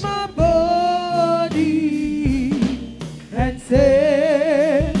Jesus. is my body and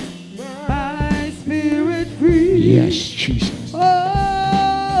set my spirit free. Yes, Jesus.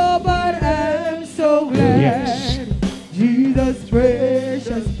 Oh, but I'm so glad. Yes. Jesus'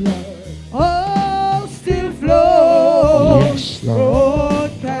 precious blood, oh, still flows. Yes,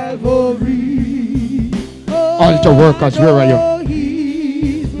 Lord. On Calvary. Oh, Altar workers, where are you?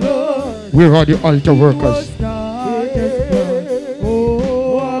 His blood Where are the altar workers? was not just blood,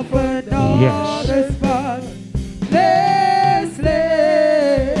 oh, of another spotless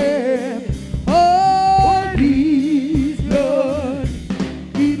Lamb. Oh, His blood,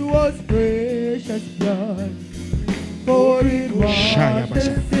 it was precious blood, for it was Shaya the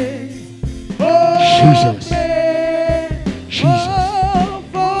Basa. sins Jesus. of man. Jesus. Oh,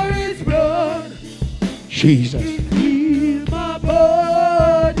 for His blood, Jesus. heal my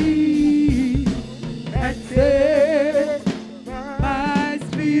body and set my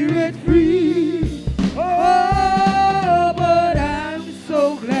spirit free. Oh, but I'm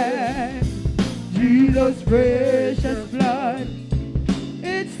so glad Jesus' precious blood,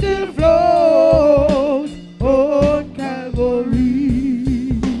 it still flows on Calvary.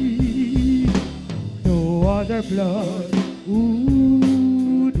 No other blood,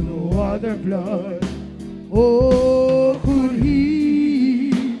 ooh, no other blood, oh, could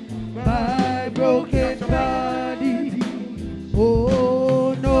heal my broken body.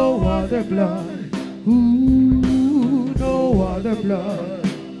 Oh, no other blood, ooh, no other blood,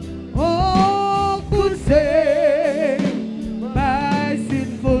 oh, could save my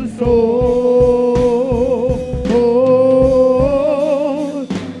sinful soul. Oh,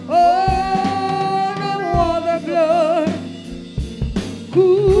 no other blood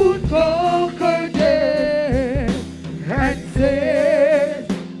could cause